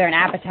either an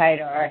appetite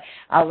or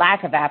a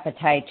lack of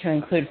appetite to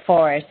include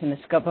forests in the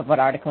scope of what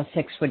Article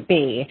 6 would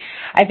be.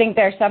 I think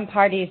there are some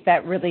parties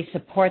that really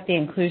support the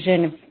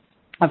inclusion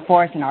of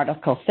forests in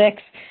Article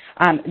 6.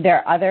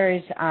 There are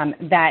others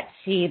that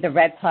see the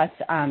REDD+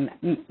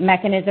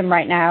 mechanism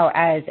right now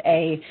as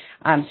having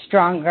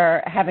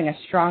a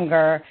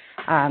stronger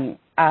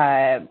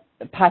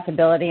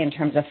possibility in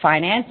terms of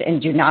finance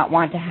and do not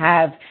want to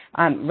have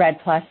REDD+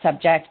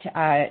 subject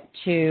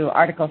to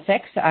Article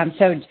 6.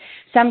 So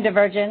some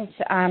divergence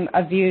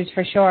of views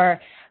for sure.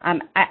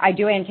 I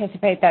do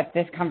anticipate that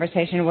this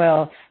conversation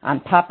will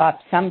pop up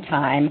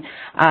sometime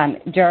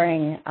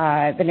during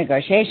the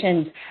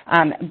negotiations,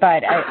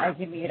 but as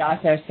you had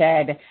also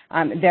said,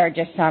 there are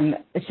just some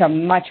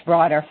much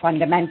broader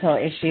fundamental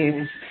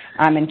issues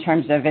in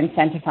terms of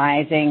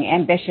incentivizing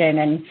ambition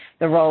and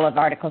the role of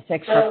Article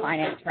 6 for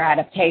finance for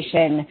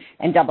adaptation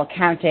and double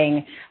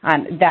counting,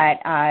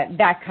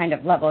 that kind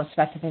of level of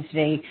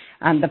specificity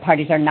the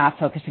parties are not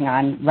focusing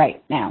on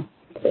right now.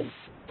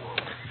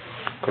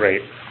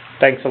 Great.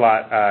 Thanks a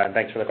lot.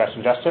 Thanks for the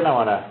question, Justin. I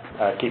want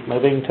to keep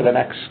moving to the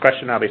next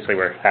question. Obviously,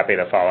 we're happy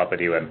to follow up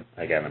with you, and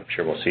again, I'm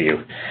sure we'll see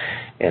you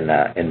in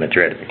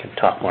Madrid. We can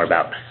talk more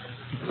about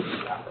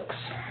these topics.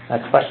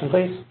 Next question,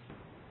 please.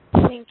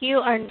 Thank you.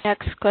 Our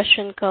next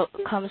question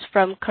comes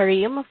from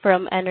Karim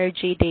from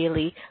Energy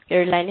Daily.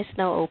 Your line is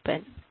now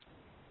open.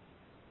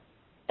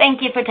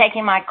 Thank you for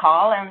taking my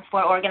call and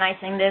for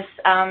organizing this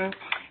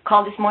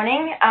call this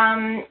morning.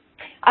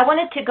 I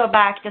wanted to go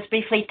back just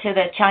briefly to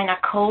the China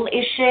coal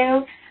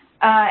issue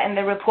and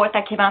the report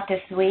that came out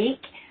this week.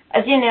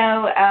 As you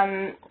know,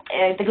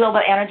 the Global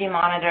Energy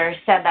Monitor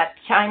said that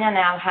China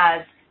now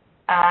has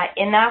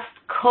enough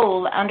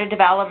coal under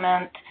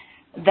development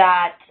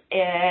that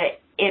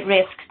it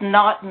risks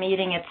not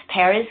meeting its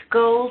Paris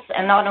goals,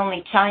 and not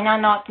only China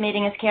not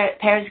meeting its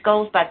Paris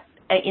goals, but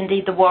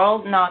indeed the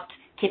world not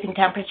keeping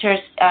temperatures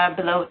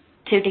below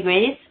 2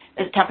 degrees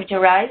as temperature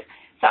rise.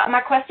 So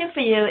my question for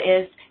you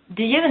is,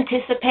 do you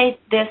anticipate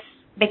this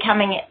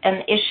becoming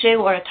an issue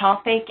or a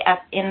topic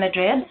in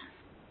Madrid?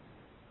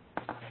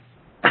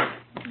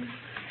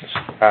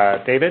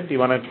 David, do you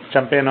want to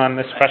jump in on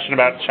this question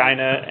about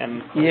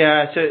China?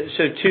 Yeah,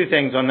 so two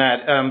things on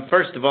that.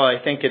 First of all, I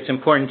think it's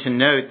important to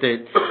note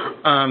that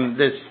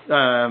this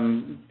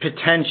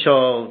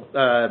potential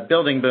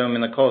building boom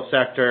in the coal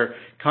sector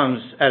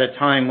comes at a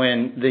time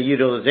when the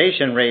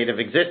utilization rate of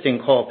existing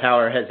coal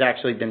power has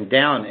actually been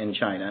down in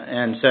China.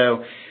 And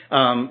so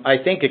I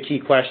think a key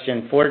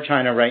question for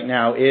China right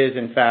now is,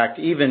 in fact,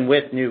 even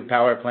with new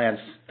power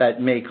plants that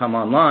may come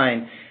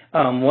online,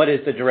 what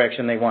is the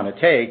direction they want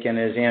to take? And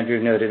as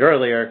Andrew noted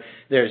earlier,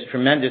 there's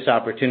tremendous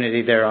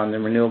opportunity there on the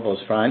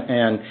renewables front,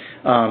 and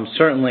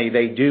certainly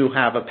they do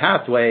have a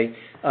pathway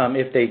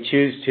if they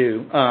choose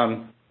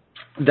to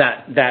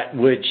that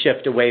would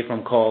shift away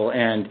from coal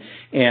and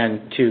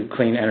to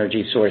clean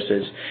energy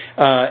sources.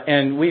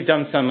 And we've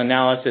done some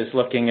analysis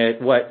looking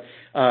at what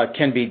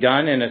can be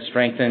done in a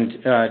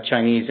strengthened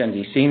Chinese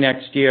NDC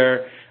next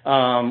year.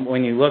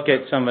 When you look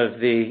at some of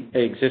the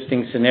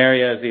existing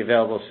scenarios, the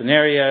available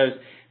scenarios,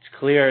 it's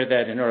clear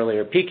that an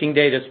earlier peaking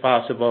date is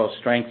possible,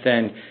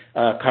 strengthened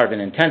carbon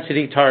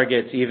intensity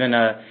targets, even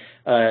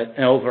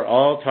an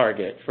overall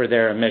target for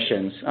their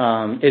emissions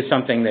is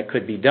something that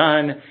could be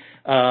done.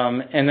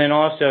 And then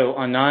also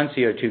on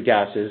non-CO2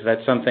 gases,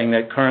 that's something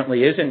that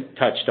currently isn't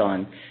touched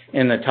on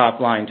in the top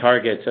line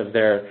targets of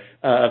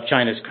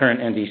China's current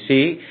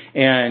NDC.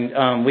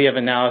 And we have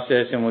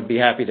analysis and would be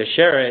happy to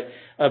share it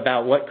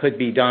about what could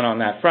be done on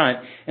that front.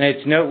 And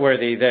it's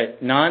noteworthy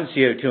that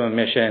non-CO2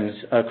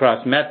 emissions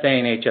across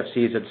methane,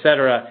 HFCs, et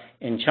cetera,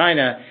 in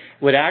China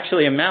would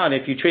actually amount,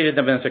 if you treated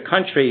them as a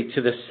country,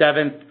 to the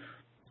 7th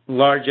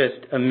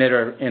largest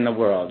emitter in the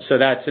world. So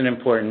that's an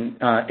important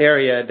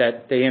area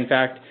that they, in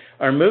fact,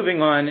 are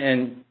moving on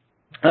and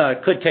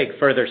could take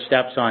further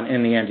steps on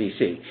in the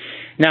NDC.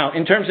 Now,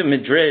 in terms of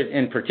Madrid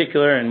in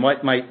particular and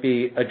what might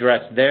be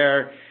addressed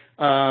there,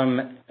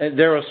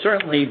 there will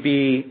certainly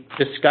be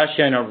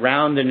discussion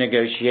around the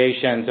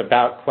negotiations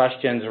about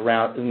questions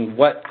around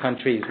what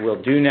countries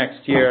will do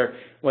next year,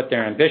 what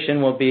their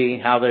ambition will be,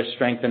 how they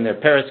strengthen their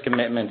Paris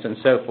commitments, and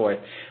so forth.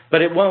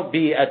 But it won't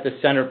be at the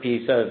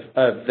centerpiece of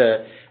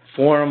the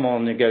formal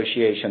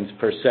negotiations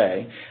per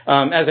se.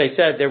 As I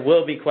said, there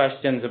will be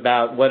questions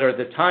about what are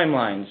the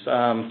timelines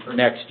for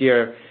next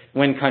year,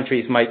 when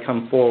countries might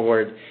come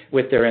forward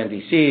with their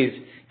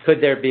NDCs. Could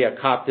there be a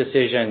COP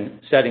decision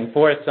setting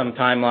forth some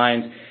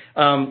timelines?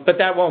 But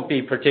that won't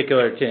be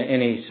particular to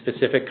any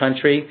specific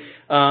country.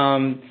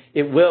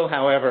 It will,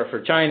 however,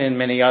 for China and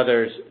many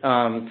others,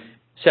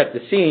 set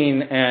the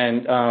scene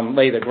and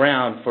lay the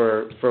ground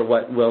for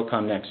what will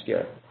come next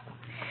year.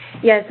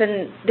 Yes,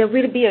 and there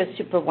will be a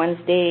Super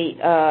Wednesday,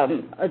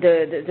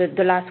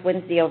 the last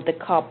Wednesday of the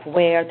COP,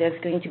 where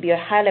there's going to be a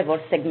high-level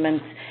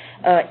segment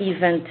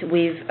event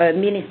with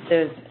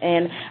ministers,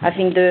 and I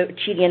think the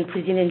Chilean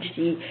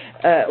presidency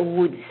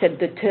would set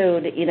the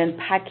tone in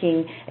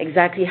unpacking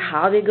exactly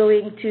how they're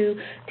going to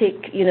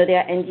take,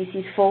 their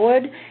NDCs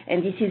forward.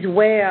 And this is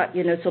where,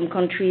 some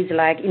countries,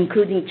 like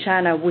including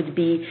China, would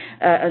be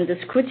under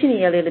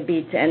scrutiny a little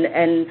bit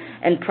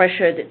and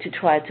pressured to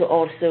try to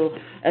also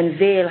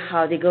unveil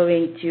how they're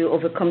going to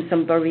overcome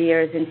some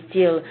barriers and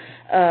still,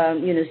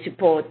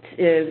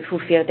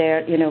 fulfill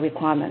their,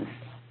 requirements.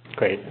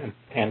 Great.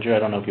 Andrew, I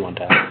don't know if you want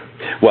to add.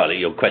 Well,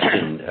 your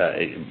question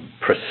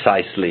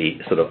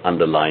precisely sort of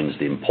underlines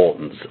the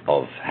importance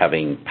of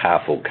having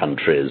powerful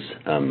countries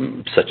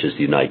such as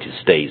the United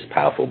States,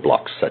 powerful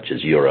blocs such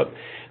as Europe,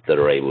 that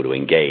are able to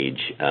engage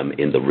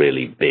in the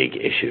really big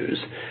issues.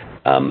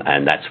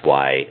 And that's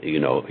why,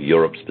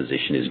 Europe's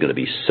position is going to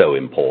be so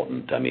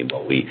important. I mean,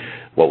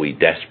 what we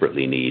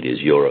desperately need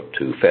is Europe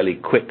to fairly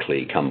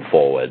quickly come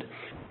forward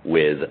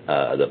with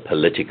the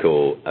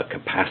political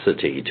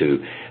capacity to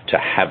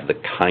have the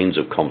kinds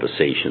of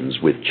conversations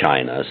with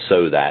China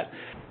so that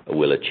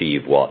we'll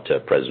achieve what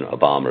President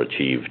Obama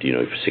achieved,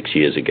 6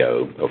 years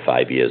ago or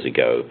 5 years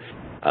ago.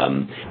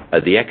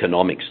 The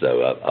economics,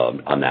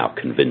 though, are now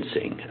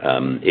convincing.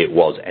 It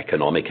was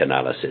economic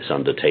analysis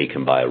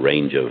undertaken by a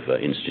range of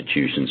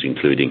institutions,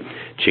 including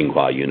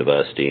Tsinghua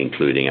University,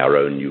 including our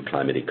own New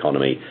Climate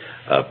Economy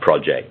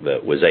project,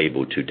 that was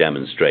able to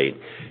demonstrate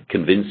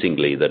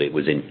convincingly that it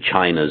was in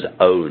China's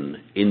own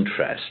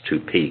interest to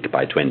peak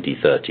by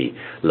 2030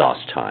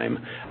 last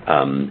time.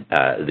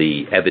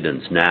 The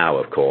evidence now,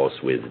 of course,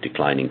 with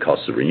declining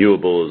costs of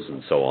renewables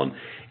and so on,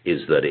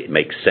 is that it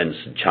makes sense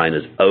in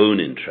China's own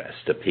interest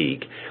to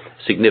peak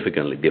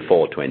significantly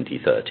before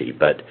 2030.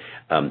 But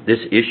this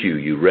issue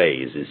you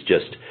raise is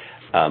just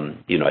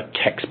a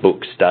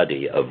textbook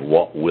study of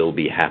what will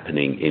be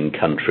happening in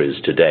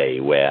countries today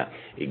where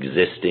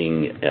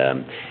existing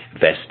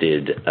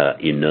vested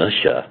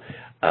inertia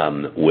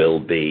will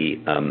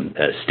be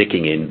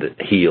sticking in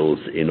the heels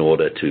in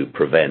order to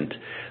prevent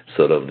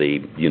sort of the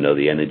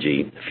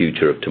energy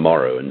future of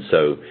tomorrow. And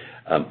so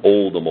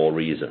all the more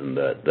reason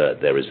that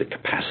there is a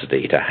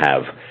capacity to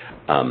have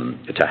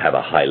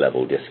a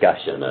high-level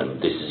discussion.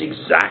 And this is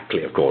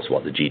exactly, of course,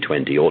 what the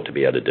G20 ought to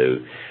be able to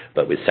do.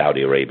 But with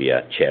Saudi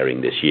Arabia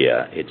chairing this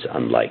year, it's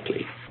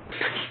unlikely.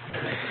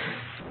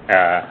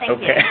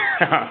 Okay.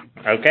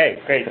 Okay,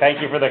 great.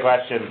 Thank you for the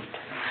question.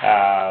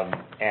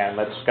 And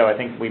let's go. I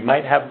think we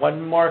might have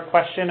one more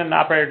question. And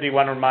operator, do you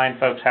want to remind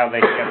folks how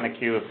they can get in the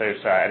queue if there's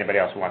anybody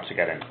else who wants to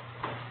get in?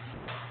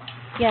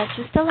 Yes,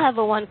 we still have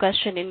one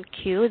question in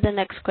queue. The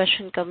next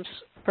question comes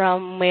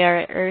from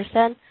Mayor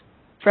Ersan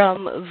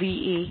from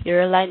VE.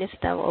 Your line is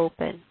now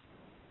open.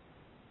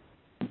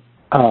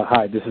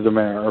 Hi, this is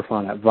Mayor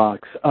Irfan at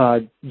Vox.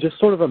 Just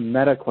sort of a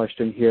meta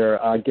question here.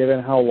 Given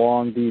how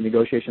long the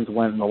negotiations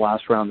went in the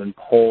last round in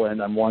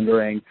Poland, I'm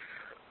wondering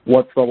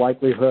what's the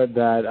likelihood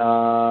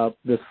that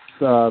this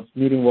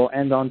meeting will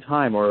end on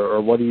time,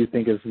 or what do you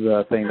think is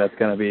the thing that's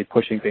going to be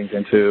pushing things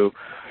into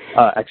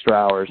extra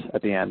hours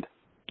at the end?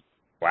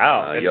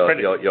 Wow.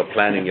 You're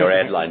planning your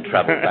airline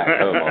travel back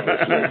home,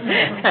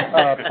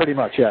 obviously. Pretty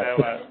much, yes.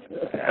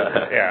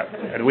 Yeah.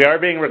 And we are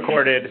being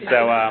recorded,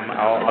 so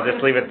I'll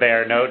just leave it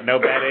there. No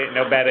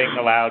betting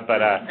allowed,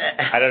 but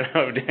I don't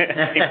know.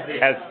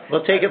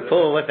 We'll take a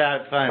pool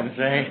without funds,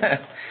 right?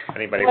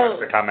 Anybody wants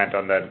to comment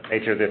on the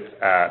nature of this,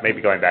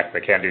 maybe going back to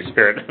the can-do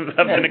spirit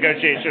of the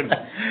negotiations,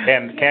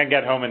 and can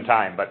get home in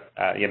time, but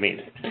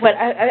Yamit. Well,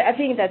 I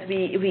think that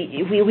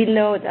we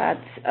know that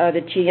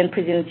the Chilean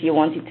presidency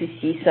wanted to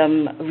see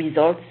some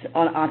results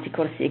on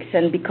Article 6,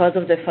 and because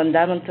of the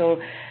fundamental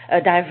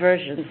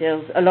diversions,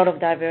 there's a lot of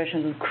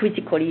diversions on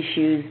critical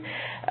issues.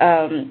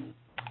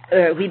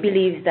 We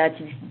believe that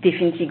it's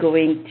definitely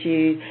going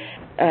to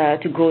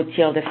go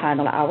till the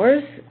final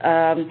hours.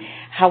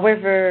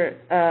 However,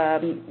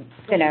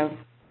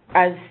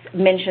 as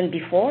mentioned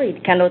before,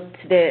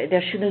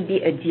 there shouldn't be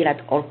a deal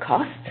at all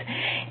costs.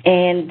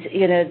 And,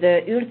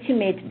 the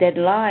ultimate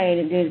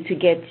deadline to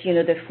get,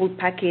 the full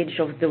package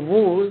of the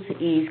rules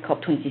is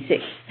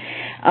COP26.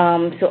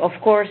 So, of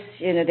course,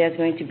 there's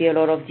going to be a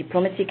lot of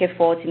diplomatic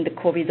effort in the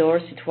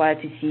corridors to try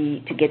to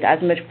get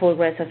as much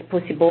progress as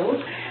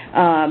possible.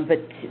 But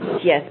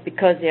yes,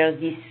 because there's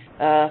this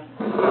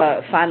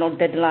final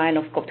deadline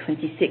of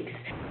COP26,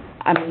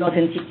 I'm not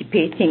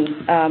anticipating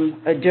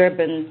a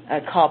Durban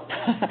COP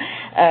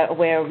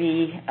where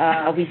we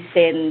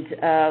send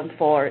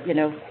for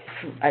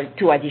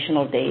 2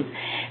 additional days.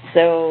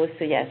 So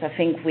yes, I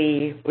think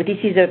this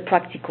is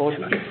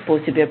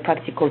supposed to be a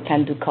practical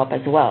can-do COP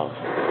as well.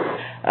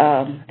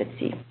 Let's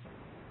see.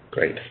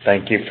 Great.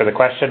 Thank you for the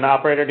question.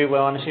 Operator, do we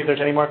want to see if there's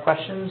any more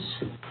questions?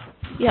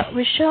 Yeah,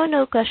 we show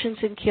no questions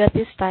in queue at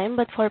this time,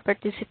 but for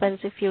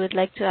participants, if you would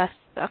like to ask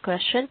a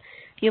question,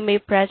 you may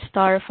press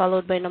star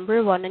followed by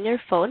number 1 on your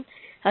phone,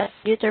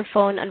 unmute your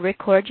phone and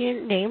record your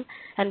name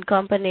and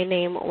company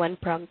name when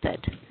prompted.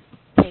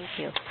 Thank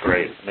you.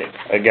 Great.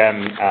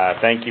 Again,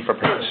 thank you for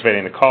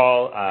participating in the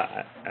call.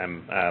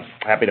 I'm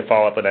happy to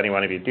follow up with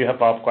anyone if you do have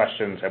follow-up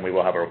questions, and we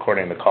will have a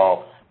recording of the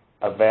call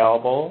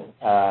available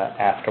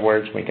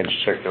afterwards. We can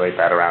circulate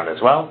that around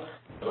as well.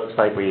 It looks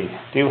like we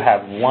do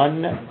have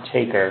one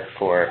taker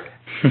for,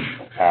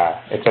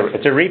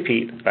 it's a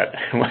repeat, but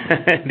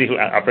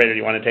operator, do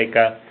you want to take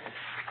yes,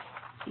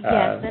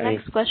 the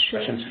next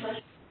question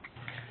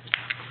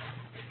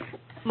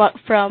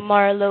from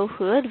Marlo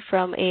Hood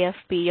from AFP.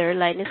 Your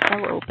line is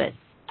now open.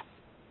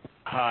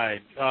 Hi.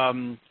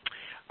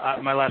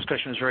 My last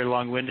question is very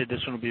long-winded. This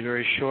one will be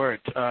very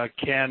short.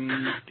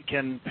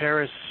 Can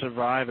Paris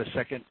survive a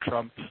second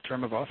Trump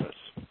term of office?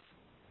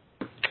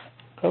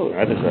 Oh,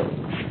 that is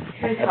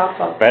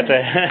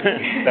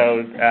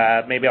so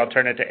maybe I'll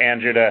turn it to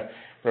Andrew to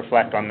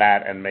reflect on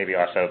that, and maybe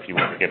also if you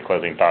want to give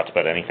closing thoughts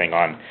about anything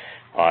on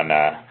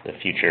the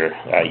future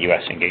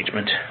U.S.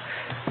 engagement.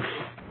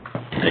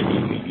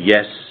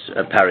 Yes,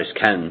 Paris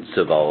can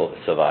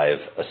survive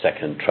a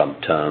second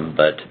Trump term,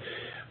 but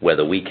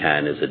whether we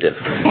can is a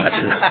different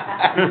question.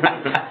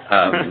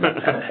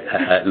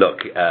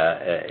 Look,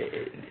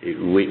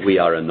 we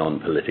are a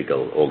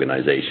non-political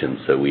organization,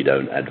 so we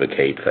don't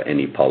advocate for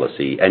any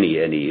policy,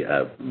 any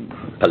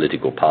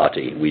political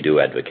party. We do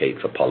advocate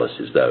for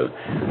policies, though.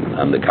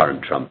 The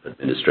current Trump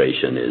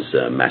administration is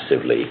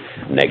massively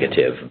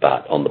negative,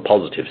 but on the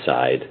positive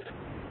side,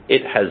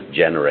 it has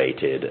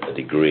generated a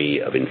degree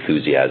of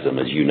enthusiasm,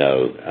 as you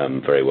know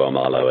very well,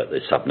 Marlo, at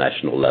the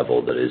subnational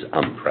level that is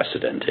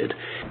unprecedented.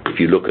 If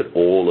you look at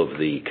all of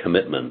the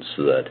commitments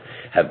that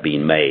have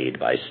been made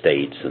by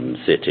states and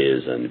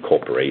cities and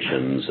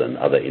corporations and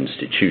other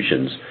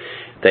institutions,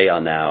 they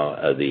are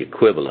now the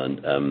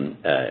equivalent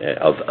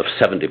of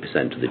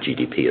 70% of the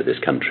GDP of this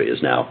country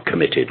is now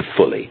committed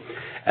fully.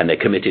 And they're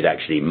committed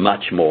actually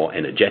much more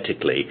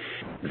energetically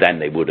than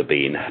they would have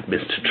been had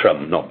Mr.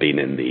 Trump not been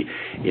in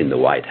the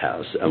White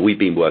House. And we've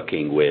been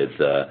working with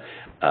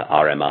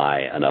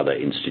RMI and other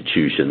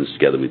institutions,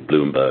 together with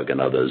Bloomberg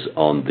and others,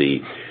 on the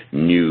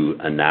new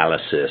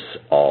analysis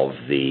of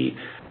the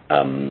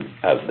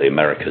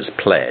America's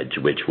Pledge,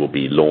 which will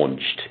be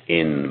launched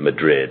in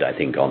Madrid, I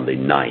think, on the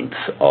 9th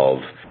of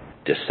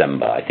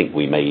December. I think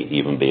we may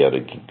even be able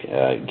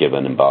to give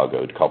an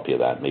embargoed copy of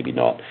that, maybe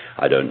not,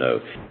 I don't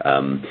know.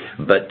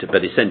 But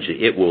essentially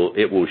it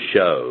will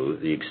show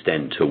the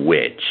extent to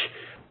which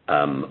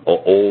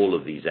all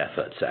of these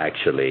efforts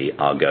actually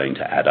are going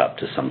to add up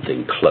to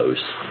something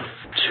close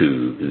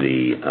to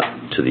the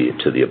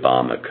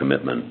Obama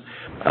commitment.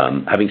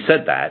 Having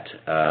said that,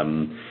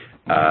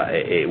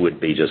 it would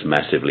be just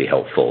massively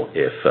helpful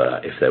if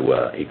there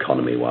were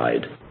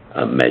economy-wide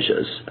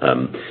measures.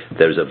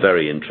 There's a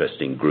very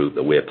interesting group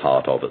that we're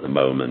part of at the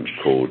moment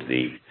called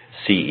the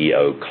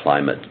CEO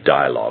Climate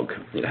Dialogue.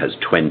 It has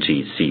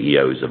 20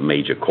 CEOs of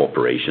major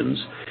corporations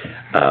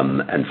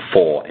and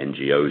 4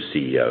 NGO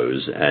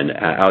CEOs, and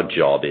our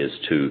job is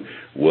to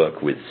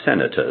work with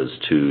senators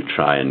to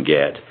try and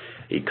get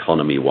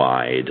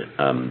economy-wide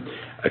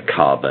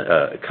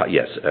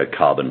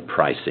carbon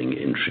pricing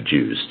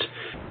introduced.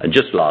 And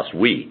just last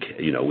week,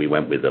 we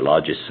went with the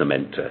largest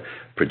cement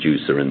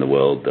producer in the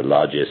world, the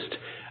largest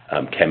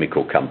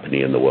chemical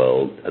company in the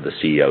world at the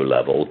CEO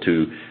level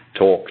to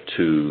talk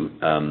to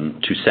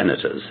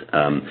senators.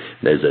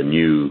 There's a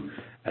new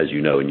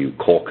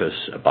caucus,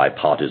 a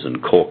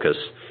bipartisan caucus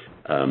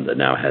that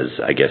now has,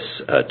 I guess,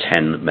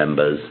 10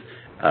 members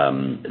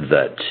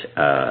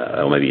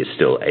or maybe it's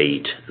still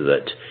 8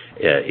 that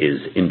is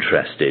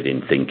interested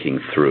in thinking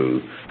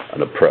through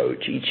an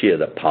approach. Each year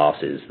that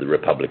passes, the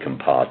Republican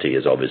Party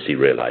is obviously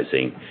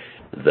realizing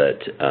that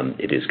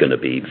it is going to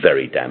be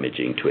very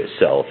damaging to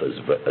itself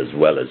as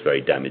well as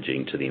very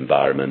damaging to the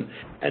environment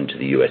and to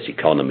the U.S.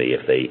 economy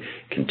if they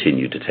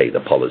continue to take the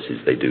policies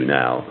they do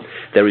now.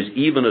 There is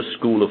even a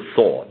school of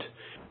thought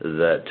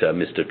that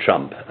Mr.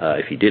 Trump,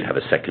 if he did have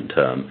a second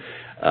term,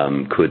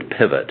 could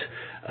pivot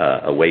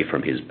away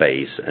from his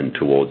base and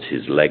towards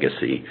his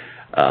legacy.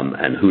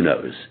 And who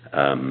knows?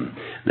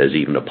 There's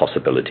even a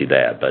possibility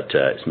there, but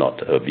it's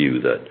not a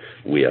view that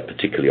we are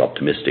particularly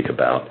optimistic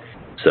about.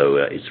 So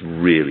it's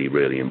really,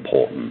 really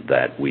important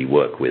that we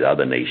work with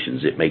other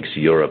nations. It makes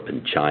Europe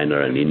and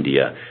China and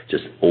India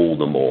just all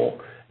the more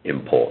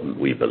important,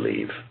 we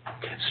believe.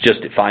 So just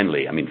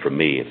finally, I mean, from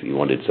me, if you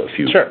wanted a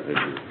few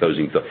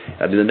closing thoughts,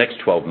 I mean, the next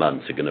 12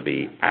 months are going to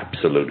be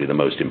absolutely the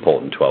most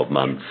important 12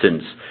 months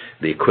since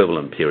the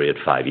equivalent period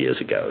 5 years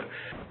ago.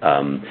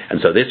 And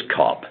so this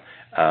COP,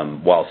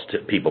 whilst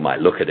people might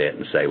look at it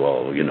and say,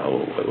 well, you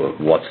know,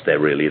 what's there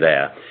really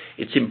there?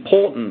 It's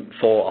important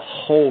for a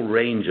whole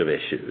range of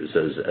issues,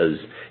 as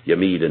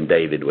Yamid and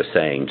David were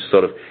saying,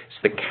 sort of,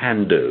 it's the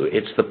can-do,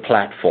 it's the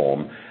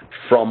platform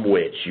from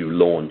which you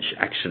launch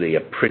actually a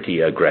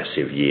pretty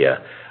aggressive year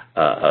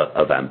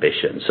of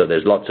ambition. So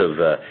there's lots of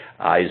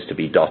I's to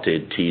be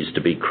dotted, T's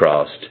to be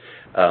crossed,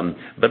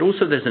 but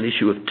also there's an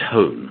issue of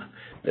tone.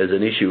 There's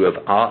an issue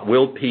of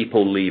will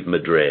people leave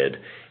Madrid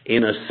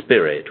in a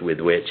spirit with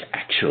which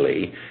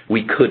actually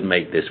we could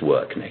make this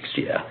work next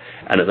year.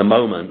 And at the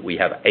moment, we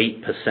have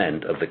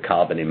 8% of the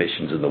carbon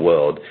emissions in the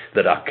world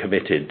that are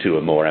committed to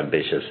a more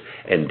ambitious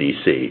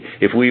NDC.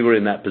 If we were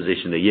in that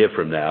position a year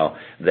from now,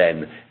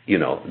 then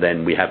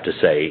we have to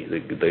say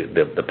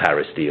the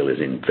Paris deal is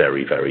in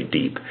very, very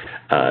deep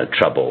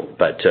trouble.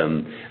 But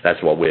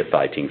that's what we're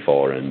fighting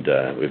for, and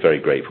we're very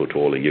grateful to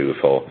all of you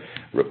for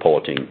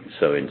reporting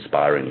so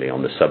inspiringly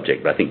on the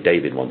subject. But I think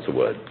David wants a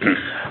word.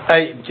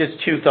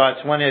 Just two thoughts.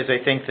 One is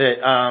I think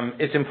that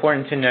it's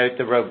important to note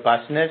the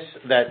robustness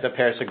that the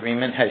Paris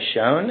Agreement has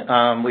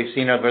shown. We've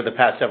seen over the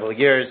past several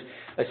years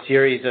a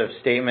series of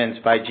statements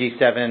by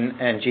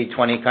G7 and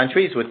G20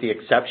 countries, with the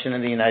exception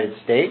of the United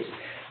States,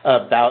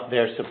 about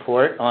their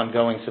support,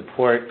 ongoing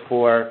support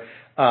for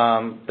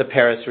the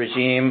Paris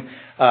regime.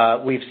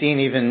 We've seen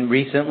even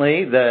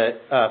recently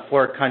the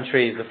four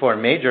countries, the four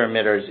major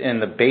emitters in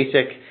the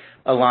BASIC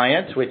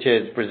Alliance, which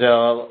is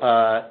Brazil,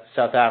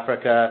 South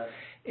Africa,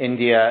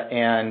 India,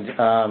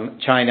 and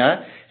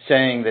China,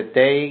 saying that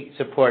they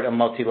support a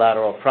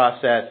multilateral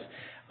process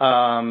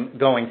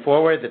going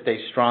forward, that they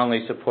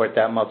strongly support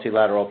that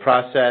multilateral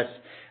process.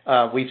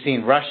 We've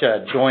seen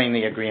Russia join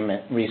the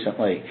agreement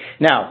recently.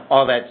 Now,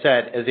 all that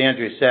said, as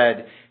Andrew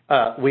said,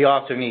 we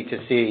also need to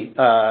see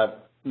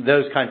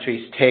those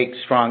countries take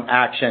strong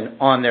action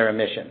on their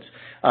emissions.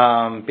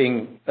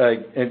 Being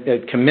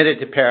committed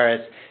to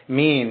Paris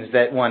means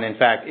that one, in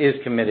fact, is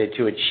committed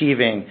to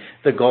achieving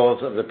the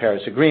goals of the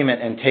Paris Agreement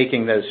and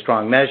taking those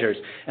strong measures.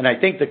 And I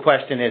think the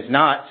question is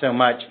not so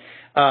much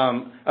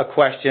a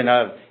question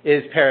of,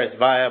 is Paris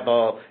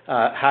viable?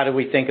 How do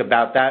we think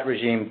about that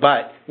regime?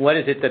 But what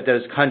is it that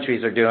those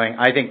countries are doing?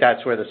 I think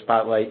that's where the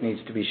spotlight needs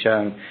to be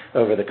shown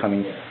over the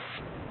coming years.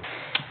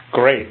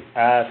 Great.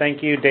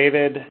 Thank you,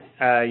 David,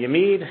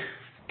 Yamid,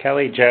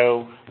 Kelly,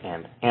 Joe,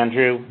 and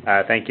Andrew.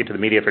 Thank you to the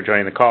media for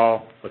joining the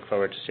call. Look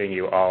forward to seeing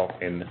you all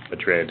in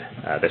Madrid.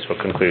 This will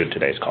conclude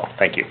today's call.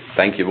 Thank you.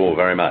 Thank you all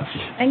very much.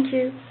 Thank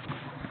you.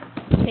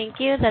 Thank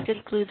you. That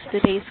concludes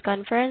today's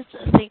conference.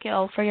 Thank you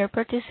all for your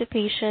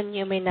participation.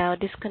 You may now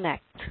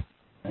disconnect.